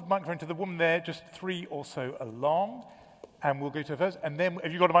you pass the microphone to the woman there, just 3 or so along? And we'll go to her first. And then,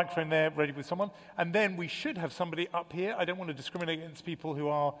 have you got a microphone there ready with someone? And then we should have somebody up here. I don't want to discriminate against people who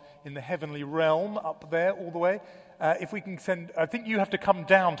are in the heavenly realm up there all the way. If we can send, I think you have to come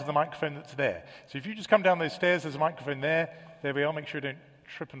down to the microphone that's there. So if you just come down those stairs, there's a microphone there. There we are. Make sure you don't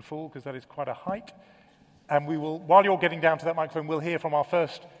trip and fall, because that is quite a height. And we will, while you're getting down to that microphone, we'll hear from our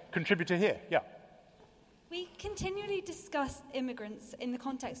first contributor here. Yeah. We continually discuss immigrants in the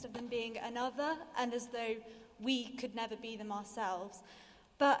context of them being another, and as though we could never be them ourselves.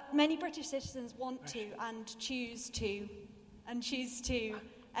 But many British citizens want to and choose to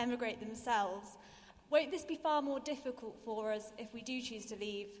emigrate themselves. Won't this be far more difficult for us if we do choose to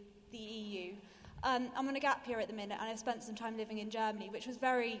leave the EU? I'm on a gap year at the minute, and I've spent some time living in Germany, which was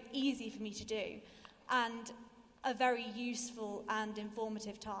very easy for me to do, and a very useful and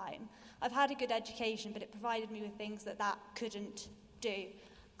informative time. I've had a good education, but it provided me with things that couldn't do.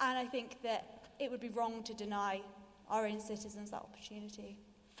 And I think that it would be wrong to deny our own citizens that opportunity.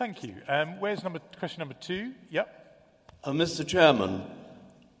 Thank you. Where's question number 2? Yep. Mr. Chairman,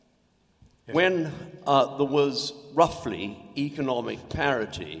 yes. When there was roughly economic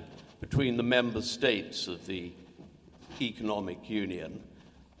parity between the member states of the economic union,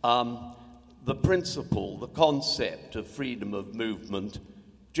 the principle, the concept of freedom of movement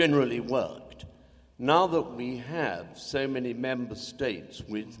generally worked. Now that we have so many member states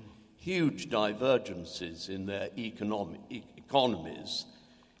with huge divergences in their economies,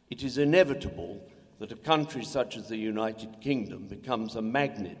 it is inevitable that a country such as the United Kingdom becomes a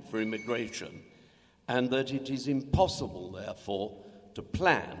magnet for immigration, and that it is impossible, therefore, to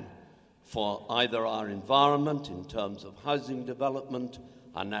plan for either our environment in terms of housing development,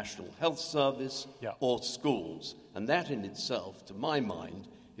 our National Health Service, or schools. And that in itself, to my mind,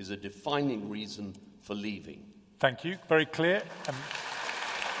 is a defining reason for leaving. Thank you. Very clear.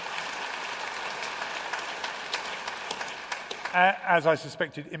 As I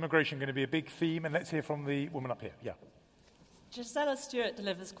suspected, immigration going to be a big theme, and let's hear from the woman up here. Yeah. Gisela Stewart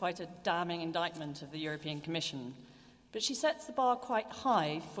delivers quite a damning indictment of the European Commission, but she sets the bar quite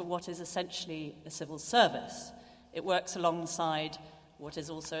high for what is essentially a civil service. It works alongside what is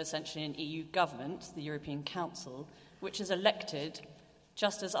also essentially an EU government, the European Council, which is elected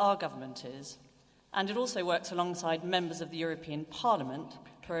just as our government is. And it also works alongside members of the European Parliament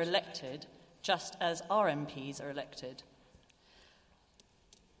who are elected just as our MPs are elected.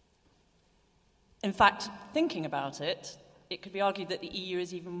 In fact, thinking about it, it could be argued that the EU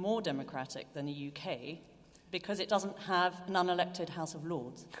is even more democratic than the UK because it doesn't have an unelected House of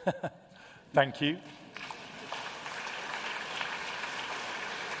Lords. Thank you.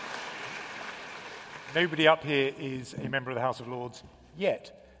 Nobody up here is a member of the House of Lords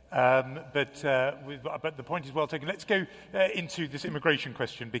yet. But the point is well taken. Let's go into this immigration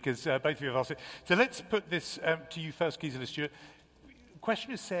question, because both of you have asked it. So let's put this to you first, Gisela Stewart. The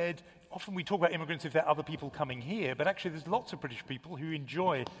question is said, often we talk about immigrants if there are other people coming here, but actually there's lots of British people who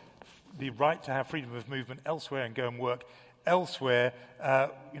enjoy the right to have freedom of movement elsewhere and go and work elsewhere.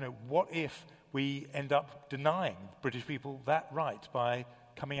 What if we end up denying British people that right by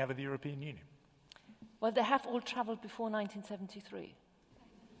coming out of the European Union? Well, they have all travelled before 1973.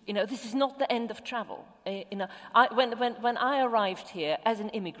 This is not the end of travel. When I arrived here as an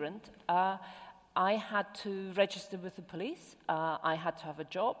immigrant, I had to register with the police. I had to have a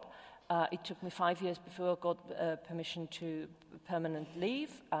job. It took me 5 years before I got permission to permanent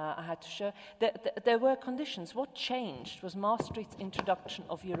leave. I had to show there were conditions. What changed was Maastricht's introduction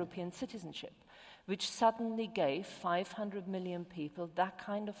of European citizenship, which suddenly gave 500 million people that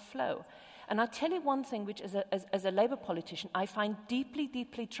kind of flow. And I'll tell you one thing, which as a Labour politician, I find deeply,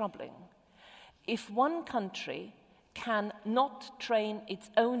 deeply troubling. If one country can not train its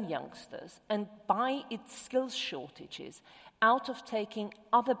own youngsters and buy its skills shortages out of taking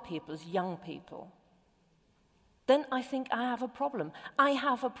other people's young people, then I think I have a problem. I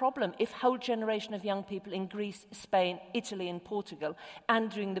have a problem if a whole generation of young people in Greece, Spain, Italy and Portugal, and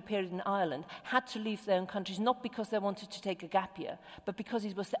during the period in Ireland, had to leave their own countries, not because they wanted to take a gap year, but because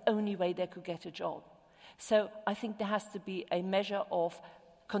it was the only way they could get a job. So I think there has to be a measure of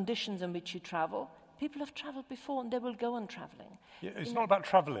conditions in which you travel. People have travelled before and they will go on travelling. Yeah, it's not about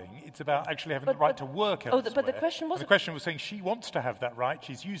travelling, it's about actually having the right to work elsewhere. But the question was... The question was saying she wants to have that right,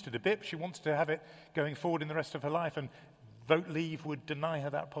 she's used it a bit, she wants to have it going forward in the rest of her life, and vote leave would deny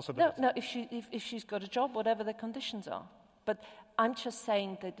her that possibility. No, if she's got a job, whatever the conditions are. But I'm just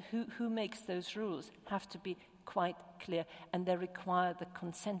saying that who makes those rules have to be quite clear, and they require the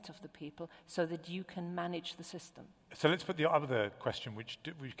consent of the people so that you can manage the system. So let's put the other question, which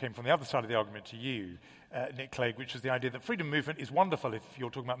came from the other side of the argument to you, Nick Clegg, which was the idea that freedom movement is wonderful if you're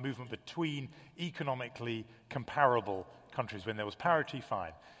talking about movement between economically comparable countries. When there was parity,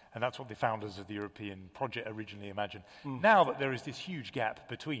 fine. And that's what the founders of the European project originally imagined. Now that there is this huge gap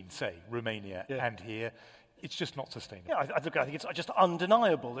between, say, Romania and here, it's just not sustainable. Yeah, I think it's just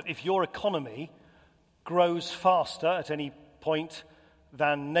undeniable that if your economy grows faster at any point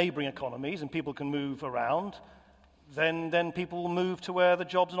than neighbouring economies and people can move around, then people will move to where the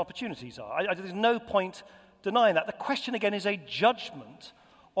jobs and opportunities are. There's no point denying that. The question, again, is a judgment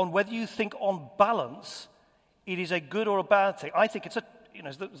on whether you think on balance it is a good or a bad thing. I think it's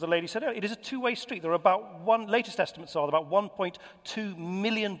as the lady said earlier, it is a two-way street. There are latest estimates are about 1.2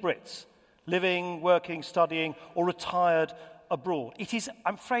 million Brits living, working, studying, or retired abroad. It is,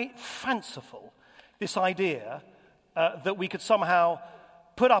 I'm afraid, fanciful, this idea that we could somehow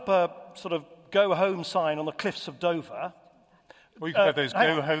put up a sort of go-home sign on the cliffs of Dover. Well, you could have those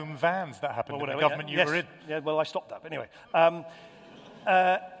go-home vans that happened in the government you were in. Yeah, well, I stopped that. But anyway.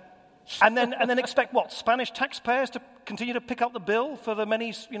 And then expect what? Spanish taxpayers to continue to pick up the bill for the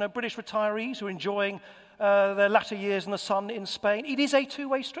many British retirees who are enjoying their latter years in the sun in Spain. It is a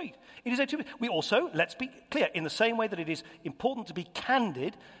two-way street. It is a two-way. We also, let's be clear, in the same way that it is important to be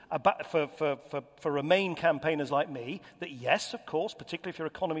candid about, for Remain campaigners like me, that yes, of course, particularly if your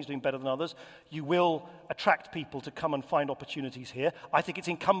economy is doing better than others, you will attract people to come and find opportunities here. I think it's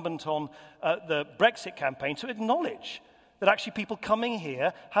incumbent on the Brexit campaign to acknowledge that actually people coming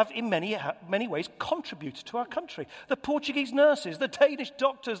here have in many ways contributed to our country. The Portuguese nurses, the Danish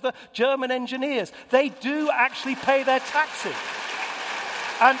doctors, the German engineers, they do actually pay their taxes.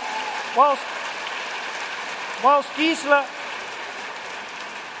 And whilst Gisela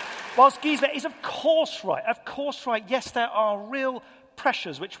is of course right, yes, there are real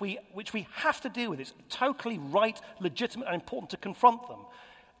pressures which we have to deal with. It's totally right, legitimate, and important to confront them.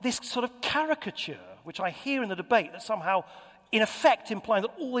 This sort of caricature, which I hear in the debate, that somehow, in effect, implying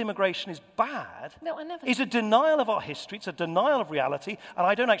that all immigration is bad, is a denial of our history, it's a denial of reality, and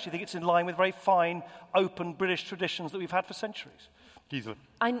I don't actually think it's in line with very fine, open British traditions that we've had for centuries. Gisela.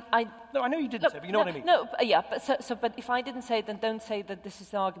 I know you didn't say, but you know what I mean. But if I didn't say it, then don't say that this is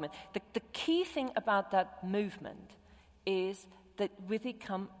the argument. The key thing about that movement is that with it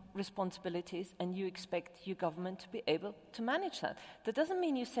come responsibilities, and you expect your government to be able to manage that. That doesn't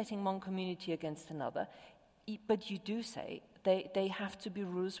mean you're setting one community against another, but you do say they have to be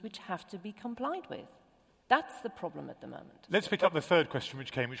rules which have to be complied with. That's the problem at the moment. Let's pick up the third question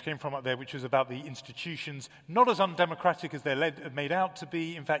which came from up there, which was about the institutions, not as undemocratic as they're made out to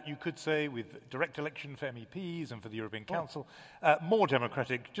be. In fact, you could say with direct election for MEPs and for the European Council, more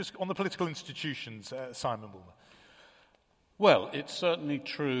democratic, just on the political institutions, Simon Bulmer. Well, it's certainly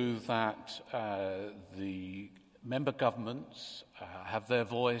true that the member governments have their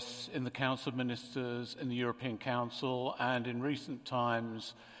voice in the Council of Ministers, in the European Council, and in recent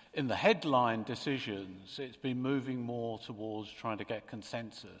times, in the headline decisions, it's been moving more towards trying to get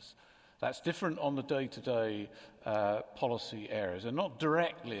consensus. That's different on the day-to-day policy areas. They're not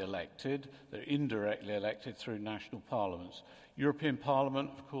directly elected, they're indirectly elected through national parliaments. European Parliament,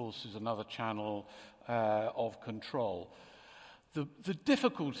 of course, is another channel of control. The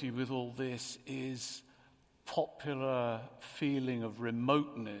difficulty with all this is popular feeling of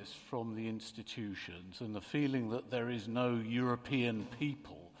remoteness from the institutions and the feeling that there is no European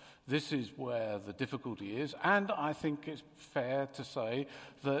people. This is where the difficulty is, and I think it's fair to say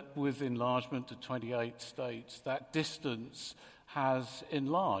that with enlargement to 28 states, that distance has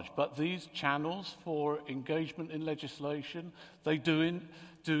enlarged. But these channels for engagement in legislation, they do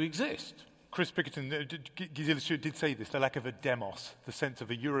exist. Chris Pickerton, Gisela Stuart did say this, the lack of a demos, the sense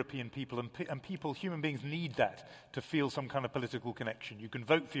of a European people, and people, human beings need that to feel some kind of political connection. You can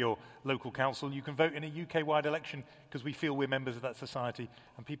vote for your local council, you can vote in a UK-wide election because we feel we're members of that society,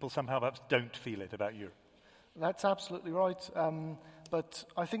 and people somehow perhaps don't feel it about Europe. That's absolutely right, but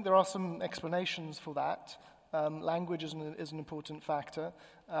I think there are some explanations for that. Language is an important factor.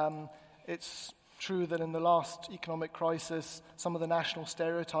 It's true that in the last economic crisis, some of the national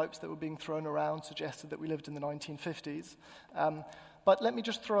stereotypes that were being thrown around suggested that we lived in the 1950s. But let me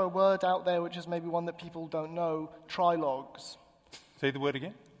just throw a word out there, which is maybe one that people don't know, trilogues. Say the word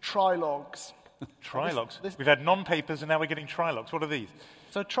again. Trilogues. Trilogues. We've had non-papers and now we're getting trilogues. What are these?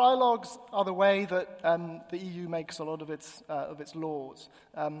 So trilogues are the way that the EU makes a lot of its laws.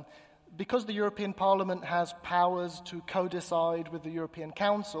 Because the European Parliament has powers to co-decide with the European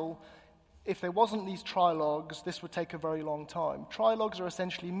Council, if there wasn't these trilogues, this would take a very long time. Trilogues are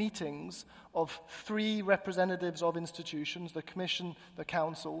essentially meetings of three representatives of institutions, the Commission, the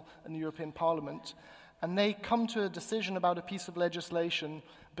Council, and the European Parliament. and they come to a decision about a piece of legislation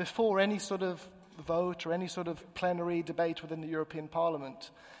before any sort of vote or any sort of plenary debate within the European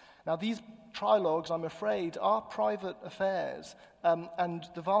Parliament. Now, these trilogues, I'm afraid, are private affairs, and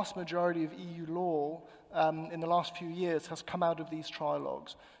the vast majority of EU law in the last few years has come out of these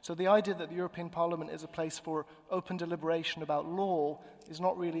trilogues. So the idea that the European Parliament is a place for open deliberation about law is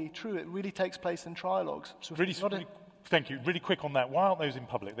not really true. It really takes place in trilogues. So Thank you. Really quick on that. Why aren't those in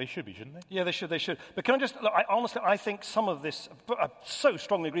public? They should be, shouldn't they? Yeah, they should. But can I just, look, honestly, I think some of this, I so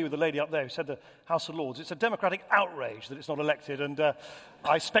strongly agree with the lady up there who said the House of Lords. It's a democratic outrage that it's not elected, and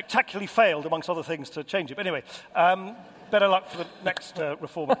I spectacularly failed, amongst other things, to change it. But anyway, better luck for the next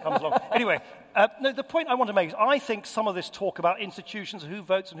reform that comes along. Anyway, no, the point I want to make is I think some of this talk about institutions, who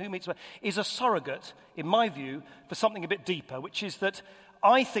votes and who meets, is a surrogate, in my view, for something a bit deeper, which is that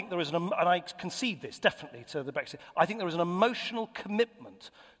I think there is and I concede this definitely to the Brexit, I think there is an emotional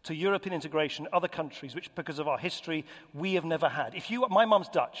commitment to European integration in other countries, which because of our history, we have never had. My mum's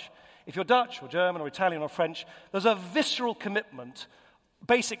Dutch. If you're Dutch or German or Italian or French, there's a visceral commitment,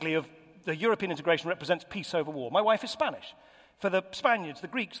 basically, of the European integration represents peace over war. My wife is Spanish. For the Spaniards, the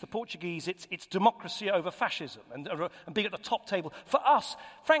Greeks, the Portuguese, it's democracy over fascism and being at the top table. For us,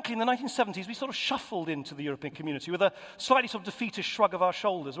 frankly, in the 1970s, we sort of shuffled into the European community with a slightly sort of defeatist shrug of our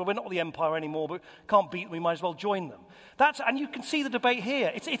shoulders. Well, we're not the empire anymore, but can't beat them, we might as well join them. And you can see the debate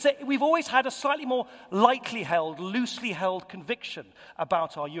here. We've always had a slightly more lightly held, loosely held conviction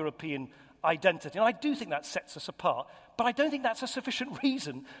about our European identity. And I do think that sets us apart. But I don't think that's a sufficient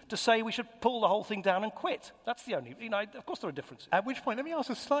reason to say we should pull the whole thing down and quit. That's the only, of course there are differences. At which point, let me ask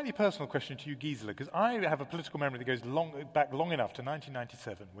a slightly personal question to you, Gisela, because I have a political memory that goes back long enough to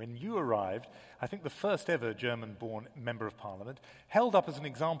 1997, when you arrived, I think the first ever German-born Member of Parliament, held up as an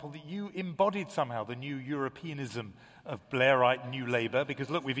example that you embodied somehow the new Europeanism of Blairite New Labour, because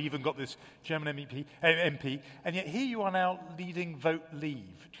look, we've even got this German MP, and yet here you are now leading Vote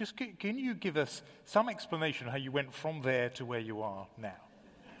Leave. Just can you give us some explanation of how you went from there to where you are now?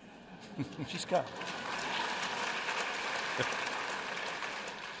 She's gone.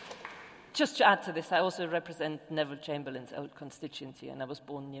 Just to add to this, I also represent Neville Chamberlain's old constituency, and I was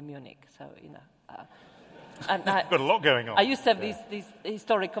born near Munich, so, and You've got a lot going on. I used to have these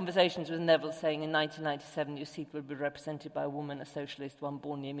historic conversations with Neville saying in 1997 your seat will be represented by a woman, a socialist, one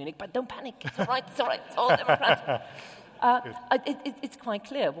born near Munich. But don't panic, it's all right, it's all Democrat. It's quite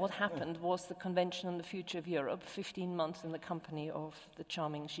clear. What happened was the Convention on the Future of Europe, 15 months in the company of the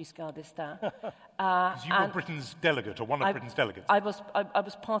charming Giscard d'Estaing. You were Britain's delegate, or one of Britain's delegates. I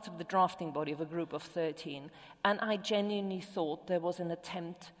was part of the drafting body of a group of 13, and I genuinely thought there was an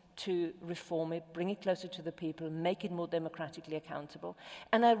attempt to reform it, bring it closer to the people, make it more democratically accountable.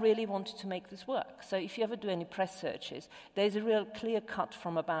 And I really wanted to make this work. So if you ever do any press searches, there's a real clear cut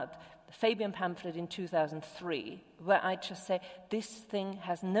from about the Fabian pamphlet in 2003, where I just say, this thing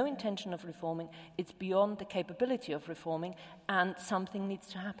has no intention of reforming, it's beyond the capability of reforming, and something needs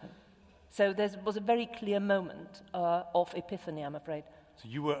to happen. So there was a very clear moment of epiphany, I'm afraid. So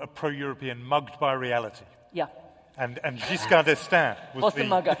you were a pro-European mugged by reality. Yeah. And Giscard d'Estaing was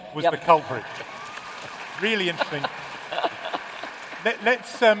the culprit. Really interesting.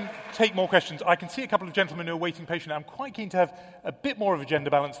 Let's take more questions. I can see a couple of gentlemen who are waiting patiently. I'm quite keen to have a bit more of a gender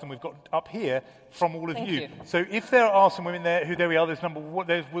balance than we've got up here from all of you. So if there are some women there, there we are,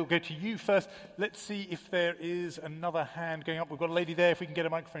 we'll go to you first. Let's see if there is another hand going up. We've got a lady there, if we can get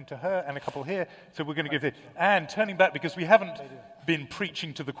a microphone to her, and a couple here. So we're going to give it. And turning back, because we haven't been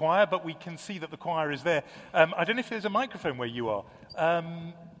preaching to the choir, but we can see that the choir is there. I don't know if there's a microphone where you are.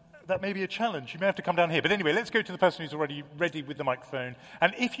 That may be a challenge. You may have to come down here. But anyway, let's go to the person who's already ready with the microphone.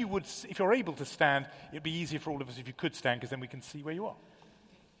 And if you're able to stand, it'd be easier for all of us if you could stand, because then we can see where you are.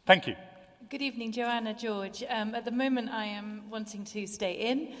 Thank you. Good evening, Joanna George. At the moment, I am wanting to stay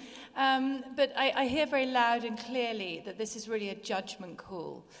in. But I hear very loud and clearly that this is really a judgment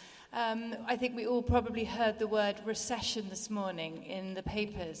call. I think we all probably heard the word recession this morning in the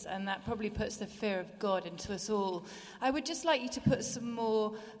papers, and that probably puts the fear of God into us all. I would just like you to put some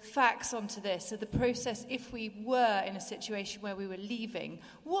more facts onto this. So the process, if we were in a situation where we were leaving,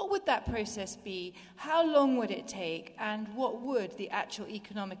 what would that process be? How long would it take? And what would the actual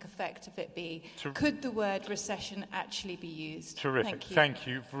economic effect of it be? Could the word recession actually be used? Terrific. Thank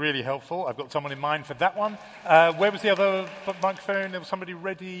you. Really helpful. I've got someone in mind for that one. Where was the other microphone? There was somebody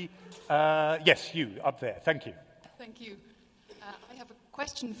ready. Yes, you, up there. Thank you. Thank you. I have a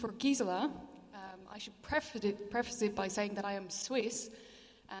question for Gisela. I should preface it by saying that I am Swiss,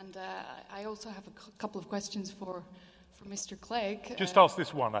 and I also have a couple of questions for Mr. Clegg. Just ask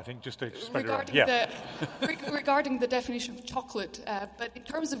this one, I think, just to spread it around. Yeah. Regarding the definition of chocolate, but in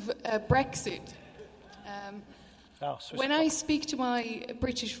terms of Brexit, When I speak to my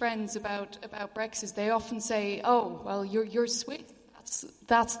British friends about Brexit, they often say, "Oh, well, you're Swiss.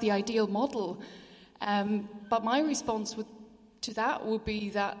 That's the ideal model." But my response to that would be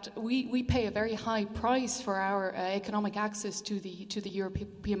that we pay a very high price for our economic access to the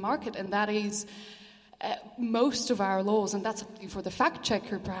European market, and that is most of our laws, and that's something for the fact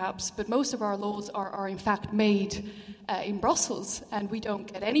checker perhaps, but most of our laws are in fact made in Brussels, and we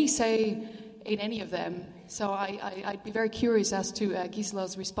don't get any say in any of them. So I'd be very curious as to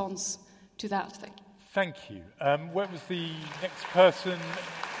Gisela's response to that. Thank you. Where was the next person?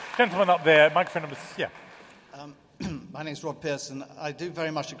 Gentleman up there, microphone number... Yeah. My name's Rod Pearson. I do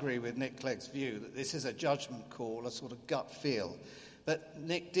very much agree with Nick Clegg's view that this is a judgment call, a sort of gut feel. But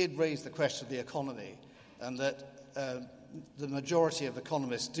Nick did raise the question of the economy, and that the majority of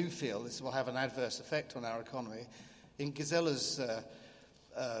economists do feel this will have an adverse effect on our economy. In Gisela's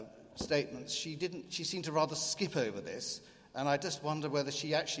statements, she seemed to rather skip over this, and I just wonder whether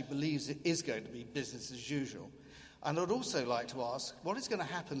she actually believes it is going to be business as usual. And I'd also like to ask, what is going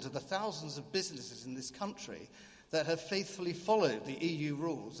to happen to the thousands of businesses in this country that have faithfully followed the EU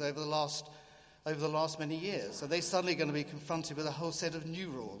rules over the last many years? Are they suddenly going to be confronted with a whole set of new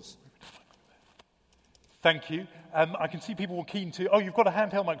rules? Thank you. I can see people were keen to... Oh, you've got a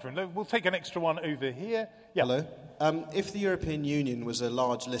handheld microphone. We'll take an extra one over here. Yeah. Hello. If the European Union was a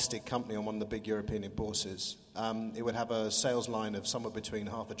large listed company on one of the big European bourses, it would have a sales line of somewhere between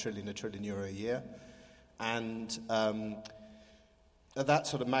 €500 billion and €1 trillion a year. And at that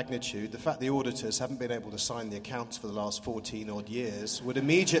sort of magnitude, the fact the auditors haven't been able to sign the accounts for the last 14-odd years would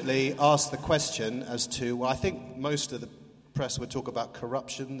immediately ask the question as to, well, I think most of the press would talk about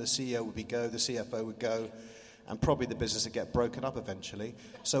corruption, the CEO would go, the CFO would go, and probably the business would get broken up eventually.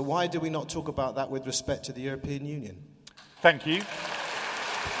 So why do we not talk about that with respect to the European Union? Thank you.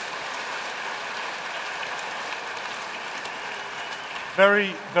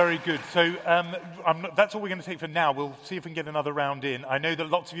 Very, very good. So that's all we're going to take for now. We'll see if we can get another round in. I know that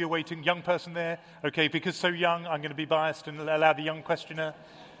lots of you are waiting. Young person there. Okay, because so young, I'm going to be biased and allow the young questioner.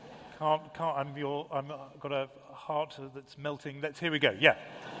 I've got a heart that's melting. Here we go. Yeah.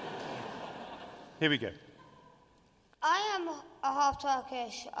 Here we go. I am a half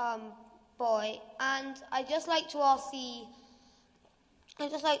Turkish boy, and I'd just like to ask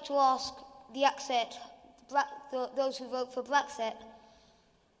the exit, those who vote for Brexit.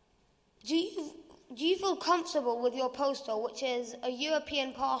 Do you feel comfortable with your poster, which is a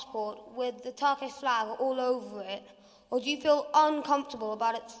European passport with the Turkish flag all over it, or do you feel uncomfortable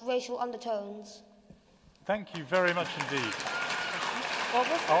about its racial undertones? Thank you very much indeed.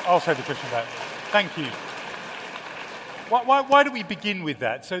 I'll say the question back. Thank you. Why do we begin with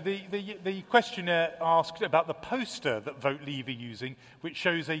that? So the questioner asked about the poster that Vote Leave are using, which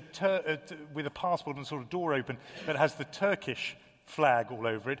shows with a passport and sort of door open, that has the Turkish flag all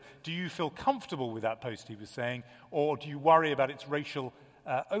over it. Do you feel comfortable with that poster, he was saying, or do you worry about its racial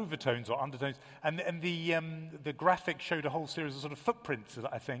overtones or undertones? And the graphic showed a whole series of sort of footprints,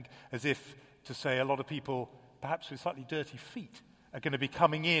 I think, as if to say a lot of people, perhaps with slightly dirty feet, are going to be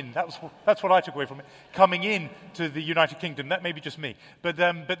coming in. That's what I took away from it. Coming in to the United Kingdom. That may be just me. But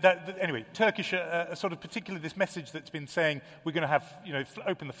anyway, Turkish, sort of particularly this message that's been saying we're going to have,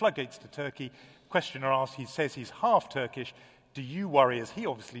 open the floodgates to Turkey. Questioner asked, he says he's half Turkish. Do you worry, as he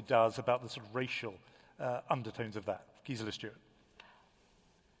obviously does, about the sort of racial undertones of that? Gisela Stuart.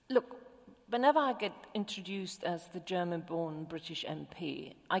 Look, whenever I get introduced as the German-born British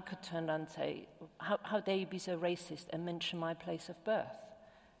MP, I could turn around and say, how dare you be so racist and mention my place of birth?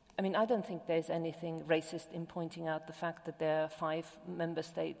 I mean, I don't think there's anything racist in pointing out the fact that there are 5 member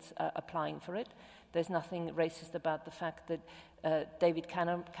states applying for it. There's nothing racist about the fact that David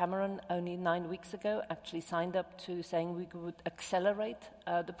Cameron, only 9 weeks ago, actually signed up to saying we would accelerate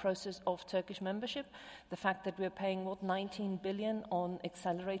the process of Turkish membership. The fact that we're paying, 19 billion on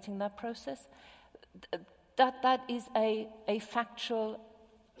accelerating that process, that is a factual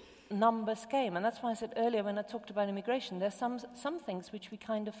numbers game. And that's why I said earlier when I talked about immigration, there's some things which we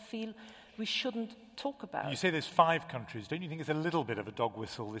kind of feel we shouldn't talk about. You say there's 5 countries. Don't you think it's a little bit of a dog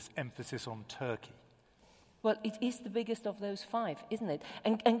whistle, this emphasis on Turkey? Well, it is the biggest of those 5, isn't it?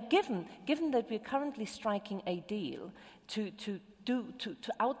 And given that we're currently striking a deal to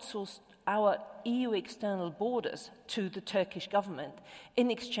outsource our EU external borders to the Turkish government in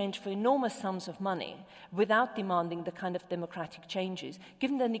exchange for enormous sums of money without demanding the kind of democratic changes,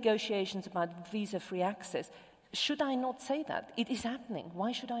 given the negotiations about visa-free access, should I not say that? It is happening.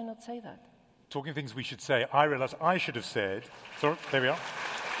 Why should I not say that? Talking things we should say, I realise I should have said... Sorry, there we are.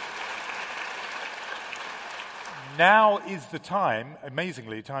 Now is the time,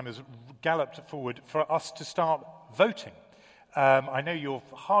 amazingly, time has galloped forward for us to start voting. I know you've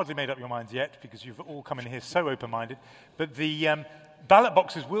hardly made up your minds yet because you've all come in here so open-minded, but the ballot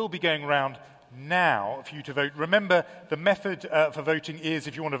boxes will be going around now for you to vote. Remember, the method for voting is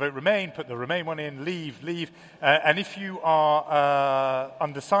if you want to vote Remain, put the Remain one in, leave. And if you are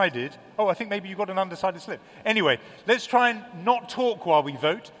undecided, I think maybe you got an undecided slip. Anyway, let's try and not talk while we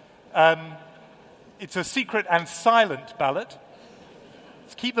vote. It's a secret and silent ballot.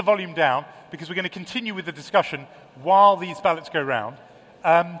 Let's keep the volume down because we're going to continue with the discussion while these ballots go round.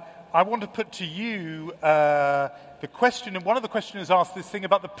 I want to put to you the question, and one of the questioners asked this thing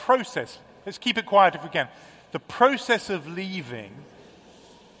about the process. Let's keep it quiet if we can. The process of leaving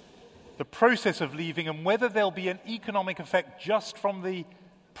and whether there'll be an economic effect just from the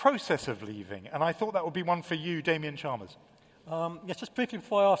process of leaving. And I thought that would be one for you, Damien Chalmers. Yes, just briefly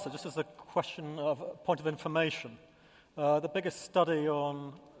before I ask that, just as a question of point of information, the biggest study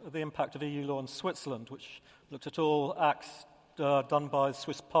on the impact of EU law in Switzerland, which looked at all acts done by the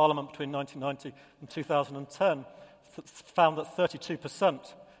Swiss Parliament between 1990 and 2010, found that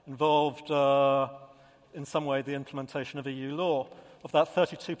 32% involved in some way the implementation of EU law. Of that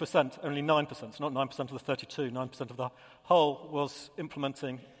 32%, only 9%, so not 9% of the 32, 9% of the whole was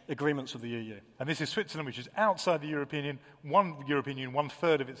implementing agreements with the EU. And this is Switzerland, which is outside the European Union,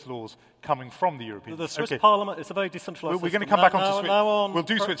 one-third of its laws coming from the European Union. The Swiss Parliament is a very decentralised We're going to system. come back onto Switzerland. We'll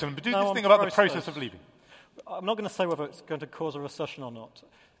do Switzerland, but do this thing about the process of leaving. I'm not going to say whether it's going to cause a recession or not.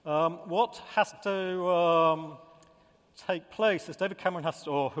 What has to take place is David Cameron has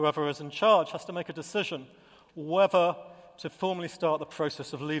to, or whoever is in charge, has to make a decision whether to formally start the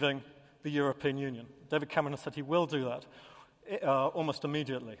process of leaving the European Union. David Cameron has said he will do that almost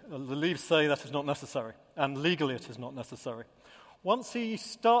immediately. The Leaves say that is not necessary, and legally it is not necessary. Once he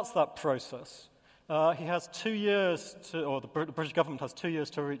starts that process, he has 2 years or the British government has 2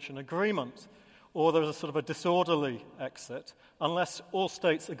 years to reach an agreement, or there's a sort of a disorderly exit, unless all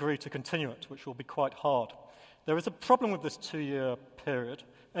states agree to continue it, which will be quite hard. There is a problem with this 2-year period,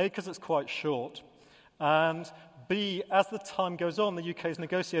 A, because it's quite short, and B, as the time goes on, the UK's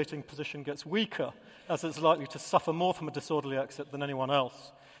negotiating position gets weaker, as it's likely to suffer more from a disorderly exit than anyone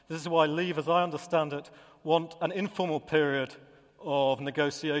else. This is why Leave, as I understand it, want an informal period of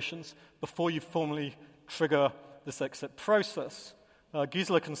negotiations before you formally trigger this exit process.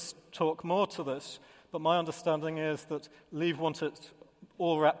 Gisela can talk more to this, but my understanding is that Leave want it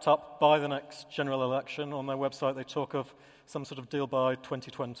all wrapped up by the next general election. On their website, they talk of some sort of deal by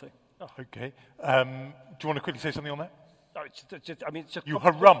 2020. Oh, okay. Do you want to quickly say something on that? No, it's just you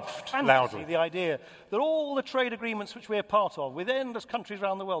harumphed loudly. The idea that all the trade agreements which we're part of with endless countries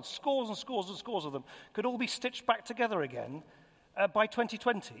around the world, scores and scores and scores of them, could all be stitched back together again by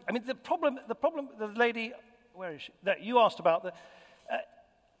 2020. I mean, the problem, the lady, where is she, that you asked about,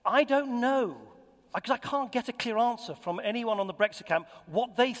 I don't know, because I can't get a clear answer from anyone on the Brexit camp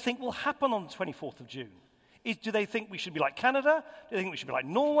what they think will happen on the 24th of June. Do they think we should be like Canada? Do they think we should be like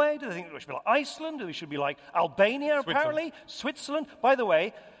Norway? Do they think we should be like Iceland? Do we should be like Albania, apparently? Switzerland? By the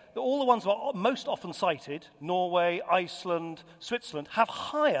way, all the ones that are most often cited, Norway, Iceland, Switzerland, have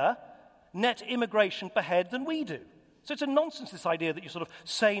higher net immigration per head than we do. So it's a nonsense, this idea that you sort of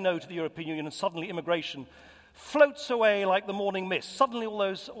say no to the European Union and suddenly immigration floats away like the morning mist. Suddenly all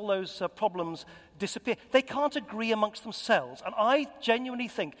those problems disappear. They can't agree amongst themselves. And I genuinely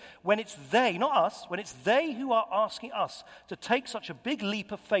think when it's they, not us, when it's they who are asking us to take such a big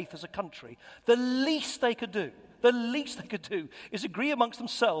leap of faith as a country, the least they could do is agree amongst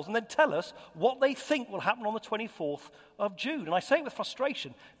themselves and then tell us what they think will happen on the 24th of June. And I say it with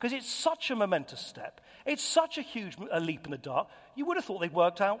frustration because it's such a momentous step. It's such a huge leap in the dark. You would have thought they'd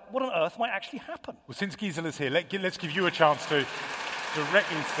worked out what on earth might actually happen. Well, since Gisela's here, let's give you a chance to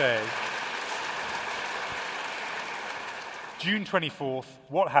directly say, June 24th,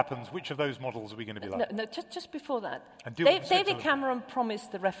 what happens? Which of those models are we going to be like? No, just before that. David Cameron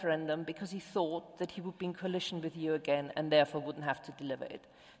promised the referendum because he thought that he would be in coalition with you again and therefore wouldn't have to deliver it.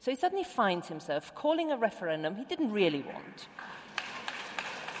 So he suddenly finds himself calling a referendum he didn't really want.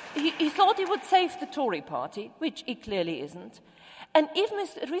 He thought he would save the Tory party, which he clearly isn't. And even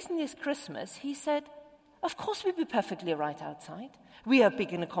as recently as Christmas, he said, of course we'd be perfectly right outside. We are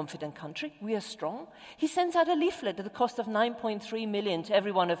big in a confident country. We are strong. He sends out a leaflet at the cost of 9.3 million to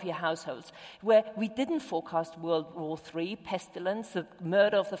every one of your households, where we didn't forecast World War III, pestilence, the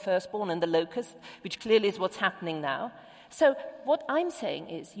murder of the firstborn and the locust, which clearly is what's happening now. So what I'm saying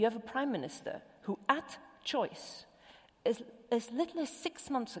is you have a prime minister who, at choice, as little as 6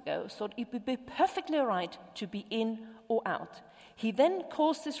 months ago, thought it would be perfectly right to be in or out. He then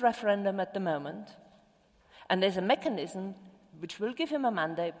calls this referendum at the moment, And there's a mechanism which will give him a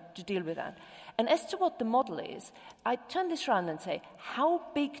mandate to deal with that. And as to what the model is, I turn this around and say, how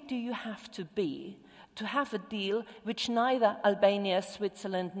big do you have to be to have a deal which neither Albania,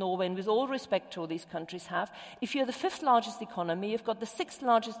 Switzerland, Norway, and with all respect to all these countries have? If you're the fifth largest economy, you've got the sixth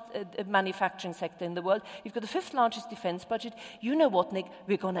largest manufacturing sector in the world, you've got the fifth largest defense budget, you know what, Nick,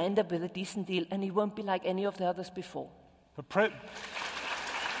 we're going to end up with a decent deal, and it won't be like any of the others before. Hold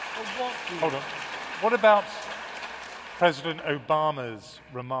on. What about President Obama's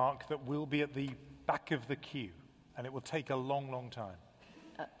remark that we'll be at the back of the queue and it will take a long, long time?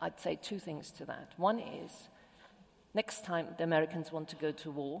 I'd say two things to that. One is, next time the Americans want to go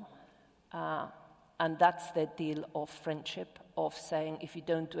to war, and that's their deal of friendship, of saying, if you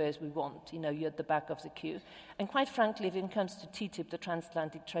don't do as we want, you're at the back of the queue. And quite frankly, if it comes to TTIP, the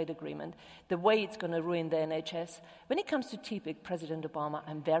Transatlantic Trade Agreement, the way it's going to ruin the NHS, when it comes to TTIP, President Obama,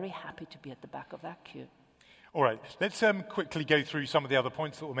 I'm very happy to be at the back of that queue. All right, let's quickly go through some of the other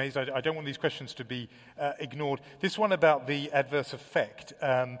points that were made. I don't want these questions to be ignored. This one about the adverse effect.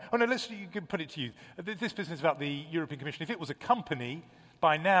 You can put it to you. This business about the European Commission, if it was a company,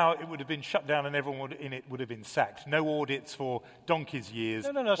 by now it would have been shut down and everyone in it would have been sacked. No audits for donkey's years.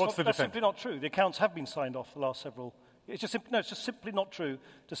 No, that's simply not true. The accounts have been signed off the last several. It's just simply not true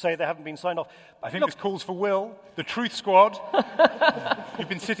to say they haven't been signed off. I think this calls for Will, the Truth Squad. You've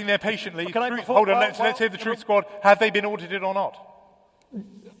been sitting there patiently. Hold on, let's hear the Truth Squad. Have they been audited or not? Do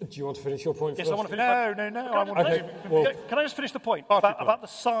you want to finish your point yes, first? I want to finish No. Can I just finish the point about the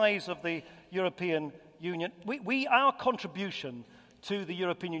size of the European Union? Our contribution to the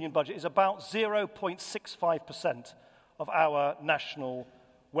European Union budget is about 0.65% of our national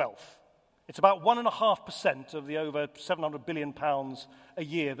wealth. It's about 1.5% of the over £700 billion a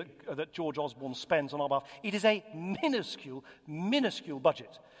year that George Osborne spends on our behalf. It is a minuscule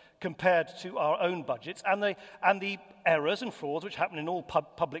budget compared to our own budgets, and the errors and frauds which happen in all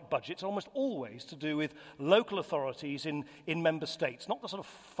public budgets are almost always to do with local authorities in member states, not the sort of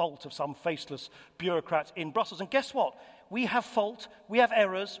fault of some faceless bureaucrat in Brussels. And guess what? We have fault, we have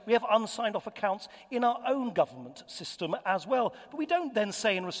errors, we have unsigned off accounts in our own government system as well. But we don't then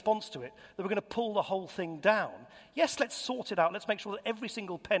say in response to it that we're going to pull the whole thing down. Yes, let's sort it out. Let's make sure that every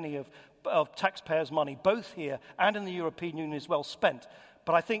single penny of taxpayers' money, both here and in the European Union, is well spent.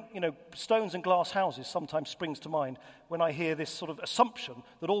 But I think, stones and glass houses sometimes springs to mind when I hear this sort of assumption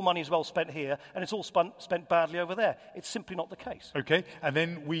that all money is well spent here and it's all spent badly over there. It's simply not the case. Okay, and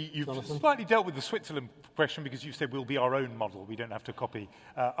then you've slightly dealt with the Switzerland question because you said we'll be our own model. We don't have to copy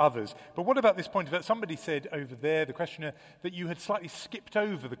others. But what about this point that somebody said over there, the questioner, that you had slightly skipped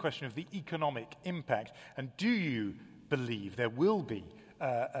over the question of the economic impact? And do you believe there will be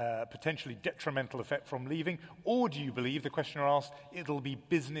potentially detrimental effect from leaving, or do you believe, the questioner asked, it'll be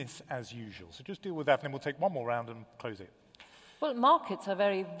business as usual? So just deal with that, and then we'll take one more round and close it. Well, markets are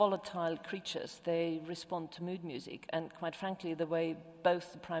very volatile creatures. They respond to mood music, and quite frankly, the way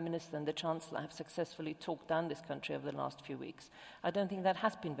both the Prime Minister and the Chancellor have successfully talked down this country over the last few weeks, I don't think that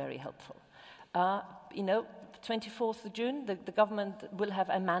has been very helpful. 24th of June, the government will have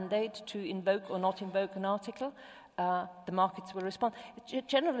a mandate to invoke or not invoke an article. The markets will respond.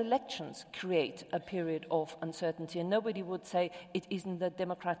 General elections create a period of uncertainty, and nobody would say it isn't the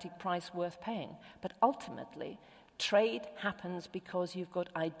democratic price worth paying. But ultimately, trade happens because you've got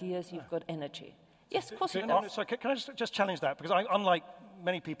ideas, you've got energy. Yes, of course it does. Sorry, can I just challenge that? Because unlike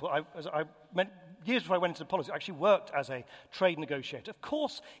many people, years before I went into politics, I actually worked as a trade negotiator. Of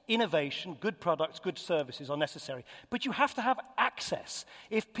course, innovation, good products, good services are necessary, but you have to have access.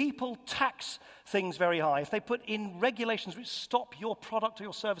 If people tax things very high, if they put in regulations which stop your product or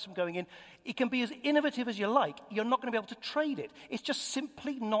your service from going in, it can be as innovative as you like. You're not going to be able to trade it. It's just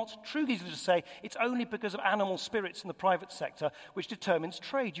simply not true. Easy to say it's only because of animal spirits in the private sector which determines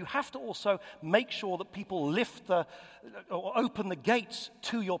trade. You have to also make sure that people lift or open the gates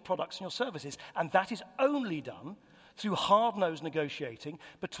to your products and your services, and that is only done through hard-nosed negotiating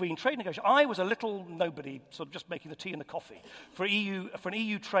between trade negotiators. I was a little nobody, sort of just making the tea and the coffee, for an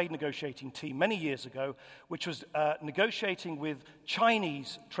EU trade negotiating team many years ago, which was negotiating with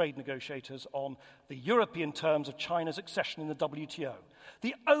Chinese trade negotiators on the European terms of China's accession in the WTO.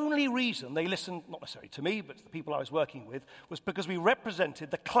 The only reason they listened, not necessarily to me, but to the people I was working with, was because we represented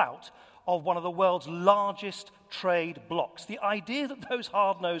the clout of one of the world's largest trade blocs. The idea that those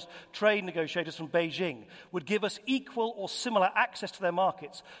hard-nosed trade negotiators from Beijing would give us equal or similar access to their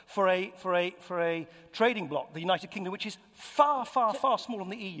markets for a trading bloc, the United Kingdom, which is far, far, far smaller than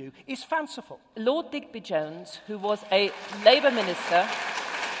the EU, is fanciful. Lord Digby Jones, who was a Labour minister...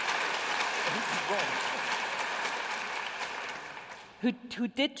 who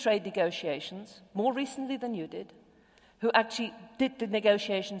did trade negotiations more recently than you did, who actually did the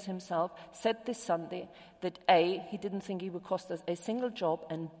negotiations himself, said this Sunday that A, he didn't think he would cost us a single job,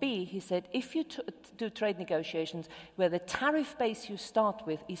 and B, he said if you do trade negotiations where the tariff base you start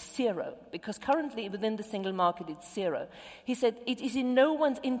with is zero, because currently within the single market it's zero, he said it is in no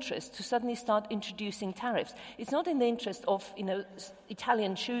one's interest to suddenly start introducing tariffs. It's not in the interest of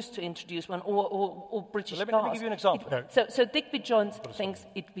Italian shoes to introduce one or British cars. Let me give you an example. So Digby Jones thinks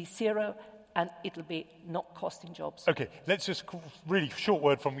it'd be zero, and it'll be not costing jobs. Okay, let's just really short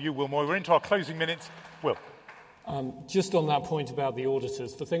word from you, Will Moy. We're into our closing minutes. Will. Just on that point about the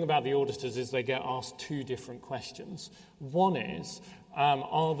auditors, the thing about the auditors is they get asked two different questions. One is,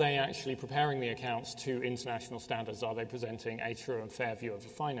 are they actually preparing the accounts to international standards? Are they presenting a true and fair view of the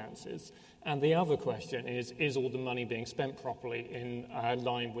finances? And the other question is all the money being spent properly in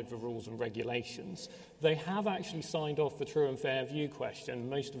line with the rules and regulations? They have actually signed off the true and fair view question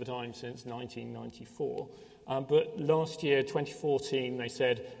most of the time since 1994. But last year, 2014, they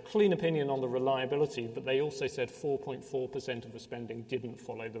said clean opinion on the reliability, but they also said 4.4% of the spending didn't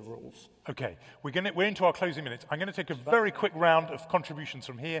follow the rules. Okay, we're into our closing minutes. I'm going to take a very quick round of contributions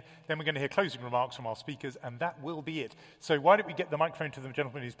from here, then we're going to hear closing remarks from our speakers, and that will be it. So why don't we get the microphone to the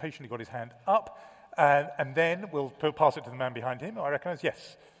gentleman who's patiently got his hand up, and then we'll pass it to the man behind him. I recognise,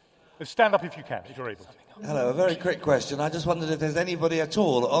 yes. Stand up if you can, if you're able to. Hello, a very quick question. I just wondered if there's anybody at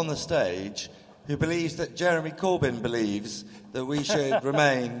all on the stage who believes that Jeremy Corbyn believes that we should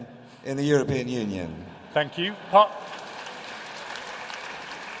remain in the European Union. Thank you.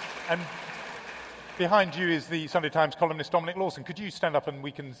 And behind you is the Sunday Times columnist Dominic Lawson. Could you stand up and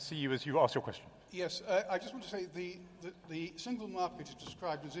we can see you as you ask your question? Yes, I just want to say the single market is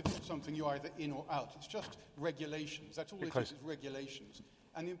described as if it's something you're either in or out. It's just regulations. That's all it is regulations.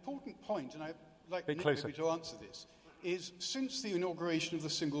 And the important point, and I'd like Nick maybe to answer this, is since the inauguration of the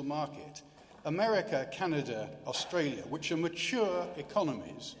single market, America, Canada, Australia, which are mature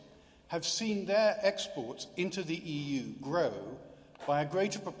economies, have seen their exports into the EU grow by a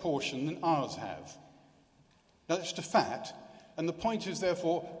greater proportion than ours have. Now, that's a fact, and the point is,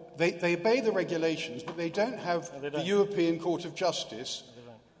 therefore, they obey the regulations, but they don't have the European Court of Justice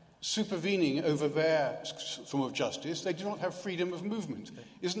supervening over their form of justice. They do not have freedom of movement.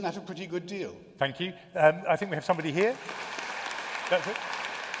 Isn't that a pretty good deal? Thank you. I think we have somebody here. That's it.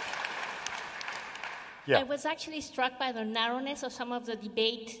 Yeah. I was actually struck by the narrowness of some of the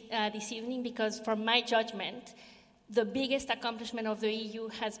debate this evening because, from my judgment, the biggest accomplishment of the EU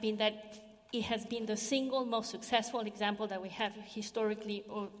has been that it has been the single most successful example that we have historically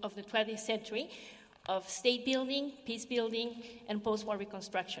of the 20th century of state building, peace building, and post-war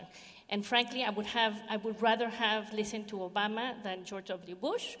reconstruction. And frankly, I would rather have listened to Obama than George W.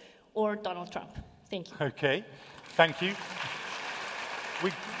 Bush or Donald Trump. Thank you. Okay, thank you.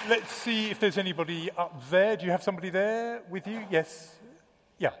 Let's see if there's anybody up there. Do you have somebody there with you? Yes.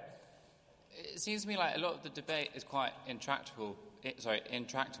 Yeah. It seems to me like a lot of the debate is quite intractable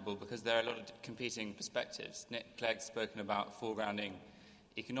because there are a lot of competing perspectives. Nick Clegg's spoken about foregrounding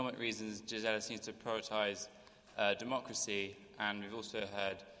economic reasons. Gisela seems to prioritise democracy, and we've also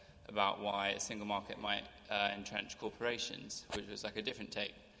heard about why a single market might entrench corporations, which was like a different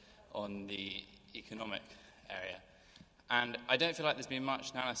take on the economic area. And I don't feel like there's been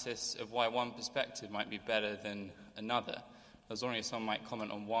much analysis of why one perspective might be better than another. I was wondering if someone might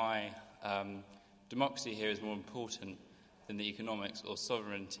comment on why democracy here is more important than the economics, or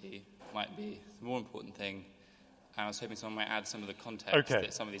sovereignty might be the more important thing. And I was hoping someone might add some of the context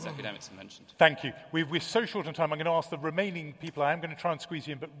that some of these academics have mentioned. Thank you. We're so short on time. I'm going to ask the remaining people. I am going to try and squeeze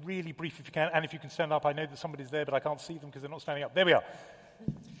you in, but really brief if you can. And if you can stand up. I know that somebody's there, but I can't see them because they're not standing up. There we are.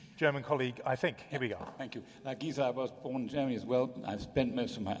 German colleague, I think. Here we go. Thank you. Like Gisela, I was born in Germany as well. I've spent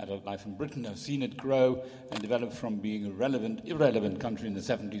most of my adult life in Britain. I've seen it grow and develop from being a irrelevant country in the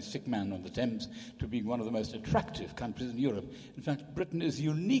 70s, sick man on the Thames, to being one of the most attractive countries in Europe. In fact, Britain is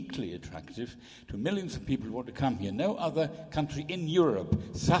uniquely attractive to millions of people who want to come here. No other country in Europe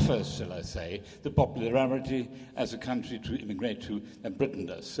suffers, shall I say, the popularity as a country to immigrate to than Britain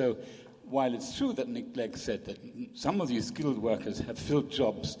does. So, while it's true that Nick Clegg said that some of these skilled workers have filled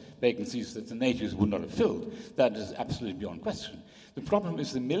jobs, vacancies that the natives would not have filled, that is absolutely beyond question. The problem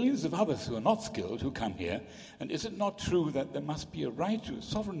is the millions of others who are not skilled who come here, and is it not true that there must be a right to a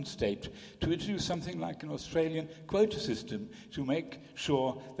sovereign state to introduce something like an Australian quota system to make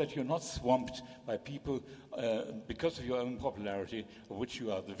sure that you're not swamped by people because of your own popularity, of which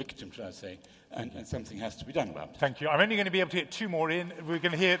you are the victim, shall I say, and something has to be done about it. Thank you. I'm only going to be able to get two more in. We're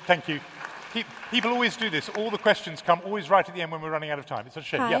going to hear, thank you. People always do this. All the questions come always right at the end when we're running out of time. It's a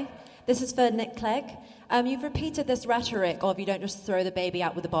shame. Hi. Yeah. This is for Nick Clegg. You've repeated this rhetoric of you don't just throw the baby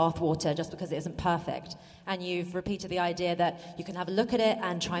out with the bathwater just because it isn't perfect. And you've repeated the idea that you can have a look at it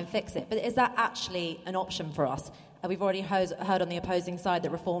and try and fix it. But is that actually an option for us? We've already heard on the opposing side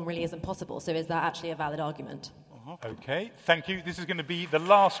that reform really isn't possible. So is that actually a valid argument? Okay, thank you. This is going to be the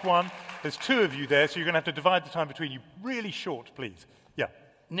last one. There's two of you there, so you're going to have to divide the time between you. Really short, please. Yeah.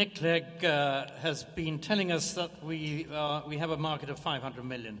 Nick Clegg has been telling us that we have a market of 500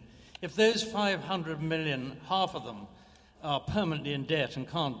 million. If those 500 million, half of them, are permanently in debt and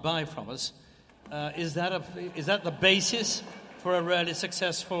can't buy from us, is that the basis for a really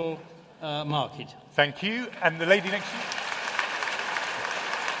successful market? Thank you. And the lady next to you.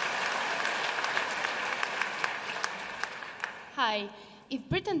 Hi. If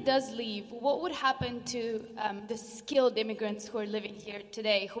Britain does leave, what would happen to the skilled immigrants who are living here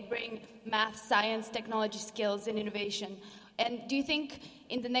today, who bring math, science, technology skills, and innovation? And do you think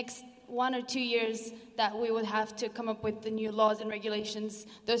in the next 1 or 2 years that we would have to come up with the new laws and regulations,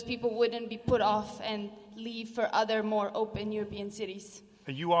 those people wouldn't be put off and leave for other more open European cities?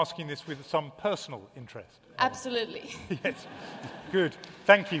 Are you asking this with some personal interest? Absolutely. Yes. Good.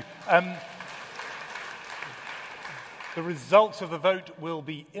 Thank you. The results of the vote will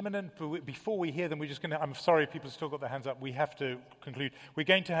be imminent. Before we hear them, we're just going to... I'm sorry if people have still got their hands up. We have to conclude. We're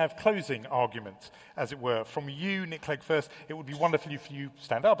going to have closing arguments, as it were. From you, Nick Clegg, first, it would be wonderful if you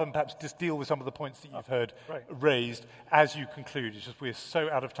stand up and perhaps just deal with some of the points that you've heard raised as you conclude. It's just we're so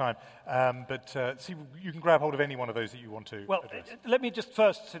out of time. See, you can grab hold of any one of those that you want to address. Let me just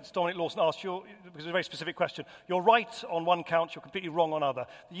first, since Dominic Lawson asked you, because it's a very specific question, you're right on one count, you're completely wrong on other.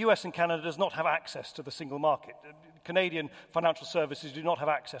 The US and Canada does not have access to the single market. Canadian financial services do not have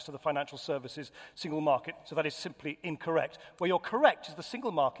access to the financial services single market, so that is simply incorrect. Where you're correct is the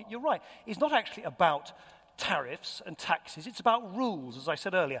single market, you're right, is not actually about tariffs and taxes, it's about rules, as I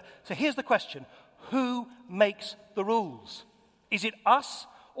said earlier. So here's the question, who makes the rules? Is it us,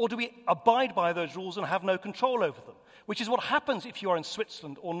 or do we abide by those rules and have no control over them? Which is what happens if you are in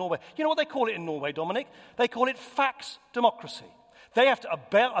Switzerland or Norway. You know what they call it in Norway, Dominic? They call it fax democracy. They have to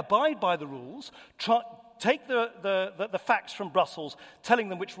abide by the rules, take the facts from Brussels, telling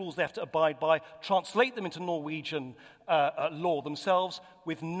them which rules they have to abide by, translate them into Norwegian law themselves,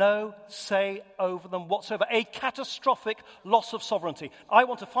 with no say over them whatsoever. A catastrophic loss of sovereignty. I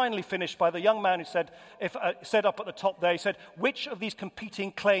want to finally finish by the young man who said up at the top there, he said, which of these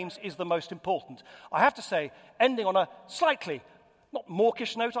competing claims is the most important? I have to say, ending on a slightly, not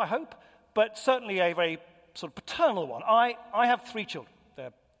mawkish note, I hope, but certainly a very sort of paternal one. I have 3 children.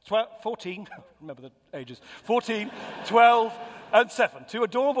 14, remember the ages, 14, 12, and 7. 3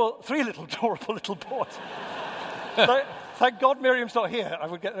 adorable little boys. Thank God Miriam's not here. I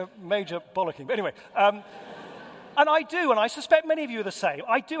would get a major bollocking. But anyway, and I suspect many of you are the same.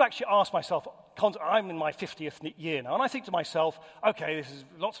 I do actually ask myself, I'm in my 50th year now, and I think to myself, okay, this is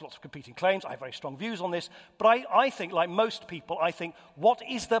lots and lots of competing claims. I have very strong views on this. But I think, like most people, I think, what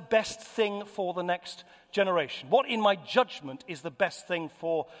is the best thing for the next generation? What, in my judgment, is the best thing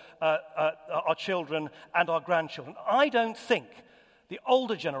for our children and our grandchildren? I don't think the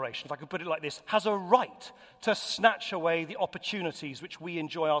older generation, if I could put it like this, has a right to snatch away the opportunities which we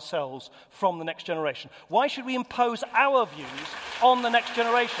enjoy ourselves from the next generation. Why should we impose our views on the next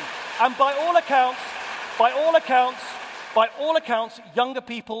generation? And by all accounts, younger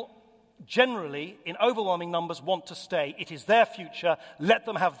people generally, in overwhelming numbers, want to stay. It is their future. Let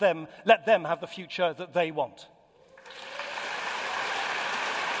them have the future that they want.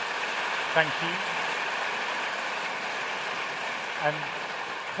 Thank you. And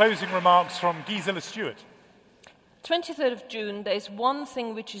closing remarks from Gisela Stewart. 23rd of June, there is one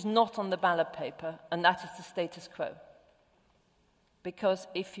thing which is not on the ballot paper, and that is the status quo. Because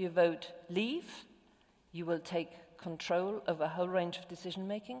if you vote leave, you will take control over a whole range of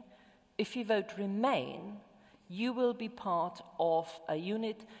decision-making. If you vote remain, you will be part of a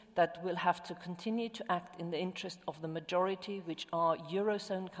unit that will have to continue to act in the interest of the majority, which are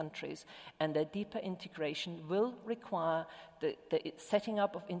Eurozone countries, and their deeper integration will require the setting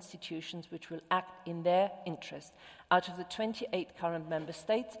up of institutions which will act in their interest. Out of the 28 current member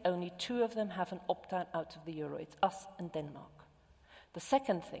states, only 2 of them have an opt-out out of the euro. It's us and Denmark. The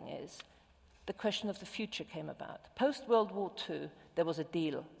second thing is, the question of the future came about. Post-World War II, there was a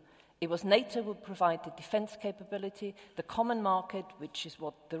deal. It was NATO would provide the defense capability, the common market, which is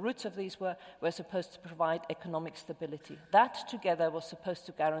what the roots of these were supposed to provide economic stability. That together was supposed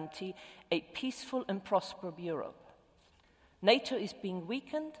to guarantee a peaceful and prosperous Europe. NATO is being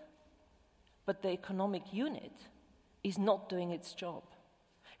weakened, but the economic unit is not doing its job.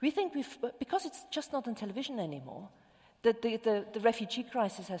 We think because it's just not on television anymore, that the refugee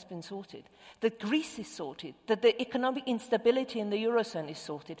crisis has been sorted, that Greece is sorted, that the economic instability in the Eurozone is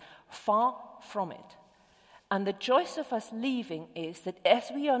sorted. Far from it. And the choice of us leaving is that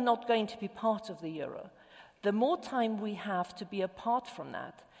as we are not going to be part of the euro, the more time we have to be apart from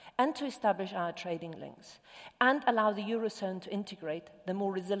that and to establish our trading links and allow the Eurozone to integrate, the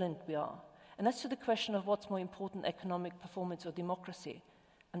more resilient we are. And as to the question of what's more important, economic performance or democracy,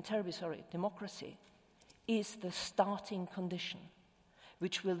 I'm terribly sorry, democracy is the starting condition,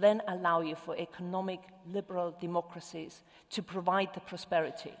 which will then allow you for economic liberal democracies to provide the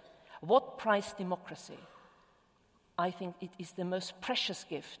prosperity. What price democracy? I think it is the most precious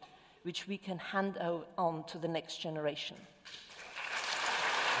gift which we can hand on to the next generation.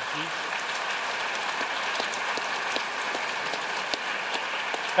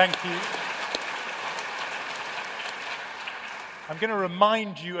 Thank you. I'm going to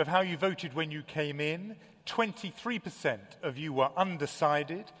remind you of how you voted when you came in. 23% of you were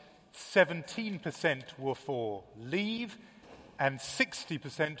undecided, 17% were for leave, and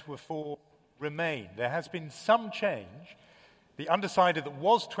 60% were for remain. There has been some change. The undecided that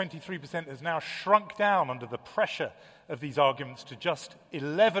was 23% has now shrunk down under the pressure of these arguments to just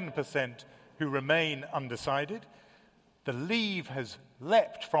 11% who remain undecided. The leave has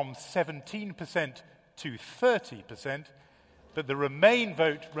leapt from 17% to 30%, but the remain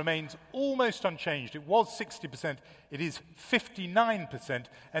vote remains almost unchanged. It was 60%, it is 59%,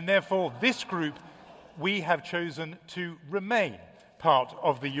 and therefore this group, we have chosen to remain part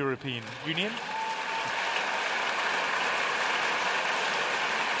of the European Union.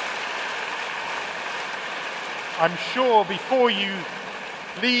 I'm sure before you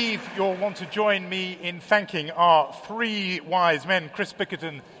leave, you'll want to join me in thanking our three wise men, Chris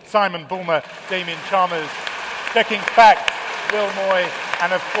Bickerton, Simon Bulmer, Damien Chalmers, checking facts, Will Moy,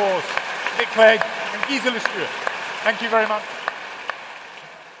 and of course, Nick Clegg and Gisela Stuart. Thank you very much.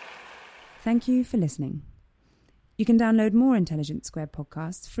 Thank you for listening. You can download more Intelligence Squared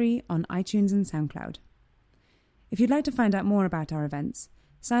podcasts free on iTunes and SoundCloud. If you'd like to find out more about our events,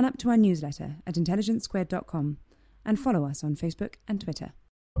 sign up to our newsletter at intelligencesquared.com and follow us on Facebook and Twitter.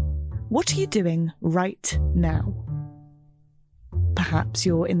 What are you doing right now? Perhaps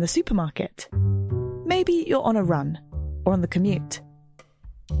you're in the supermarket. Maybe you're on a run or on the commute.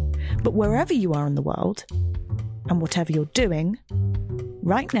 But wherever you are in the world, and whatever you're doing,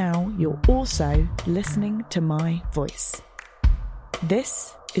 right now you're also listening to my voice.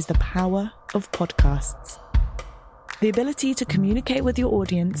 This is the power of podcasts. The ability to communicate with your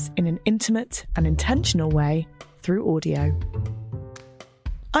audience in an intimate and intentional way through audio.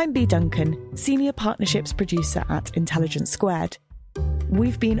 I'm Bea Duncan, Senior Partnerships Producer at Intelligence Squared.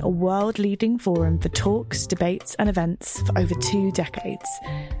 We've been a world-leading forum for talks, debates and events for over 2 decades.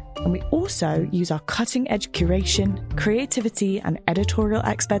 And we also use our cutting-edge curation, creativity and editorial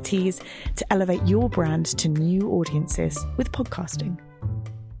expertise to elevate your brand to new audiences with podcasting.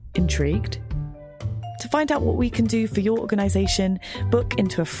 Intrigued? To find out what we can do for your organisation, book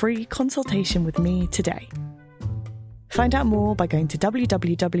into a free consultation with me today. Find out more by going to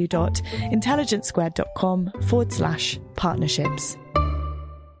www.intelligencesquared.com/partnerships.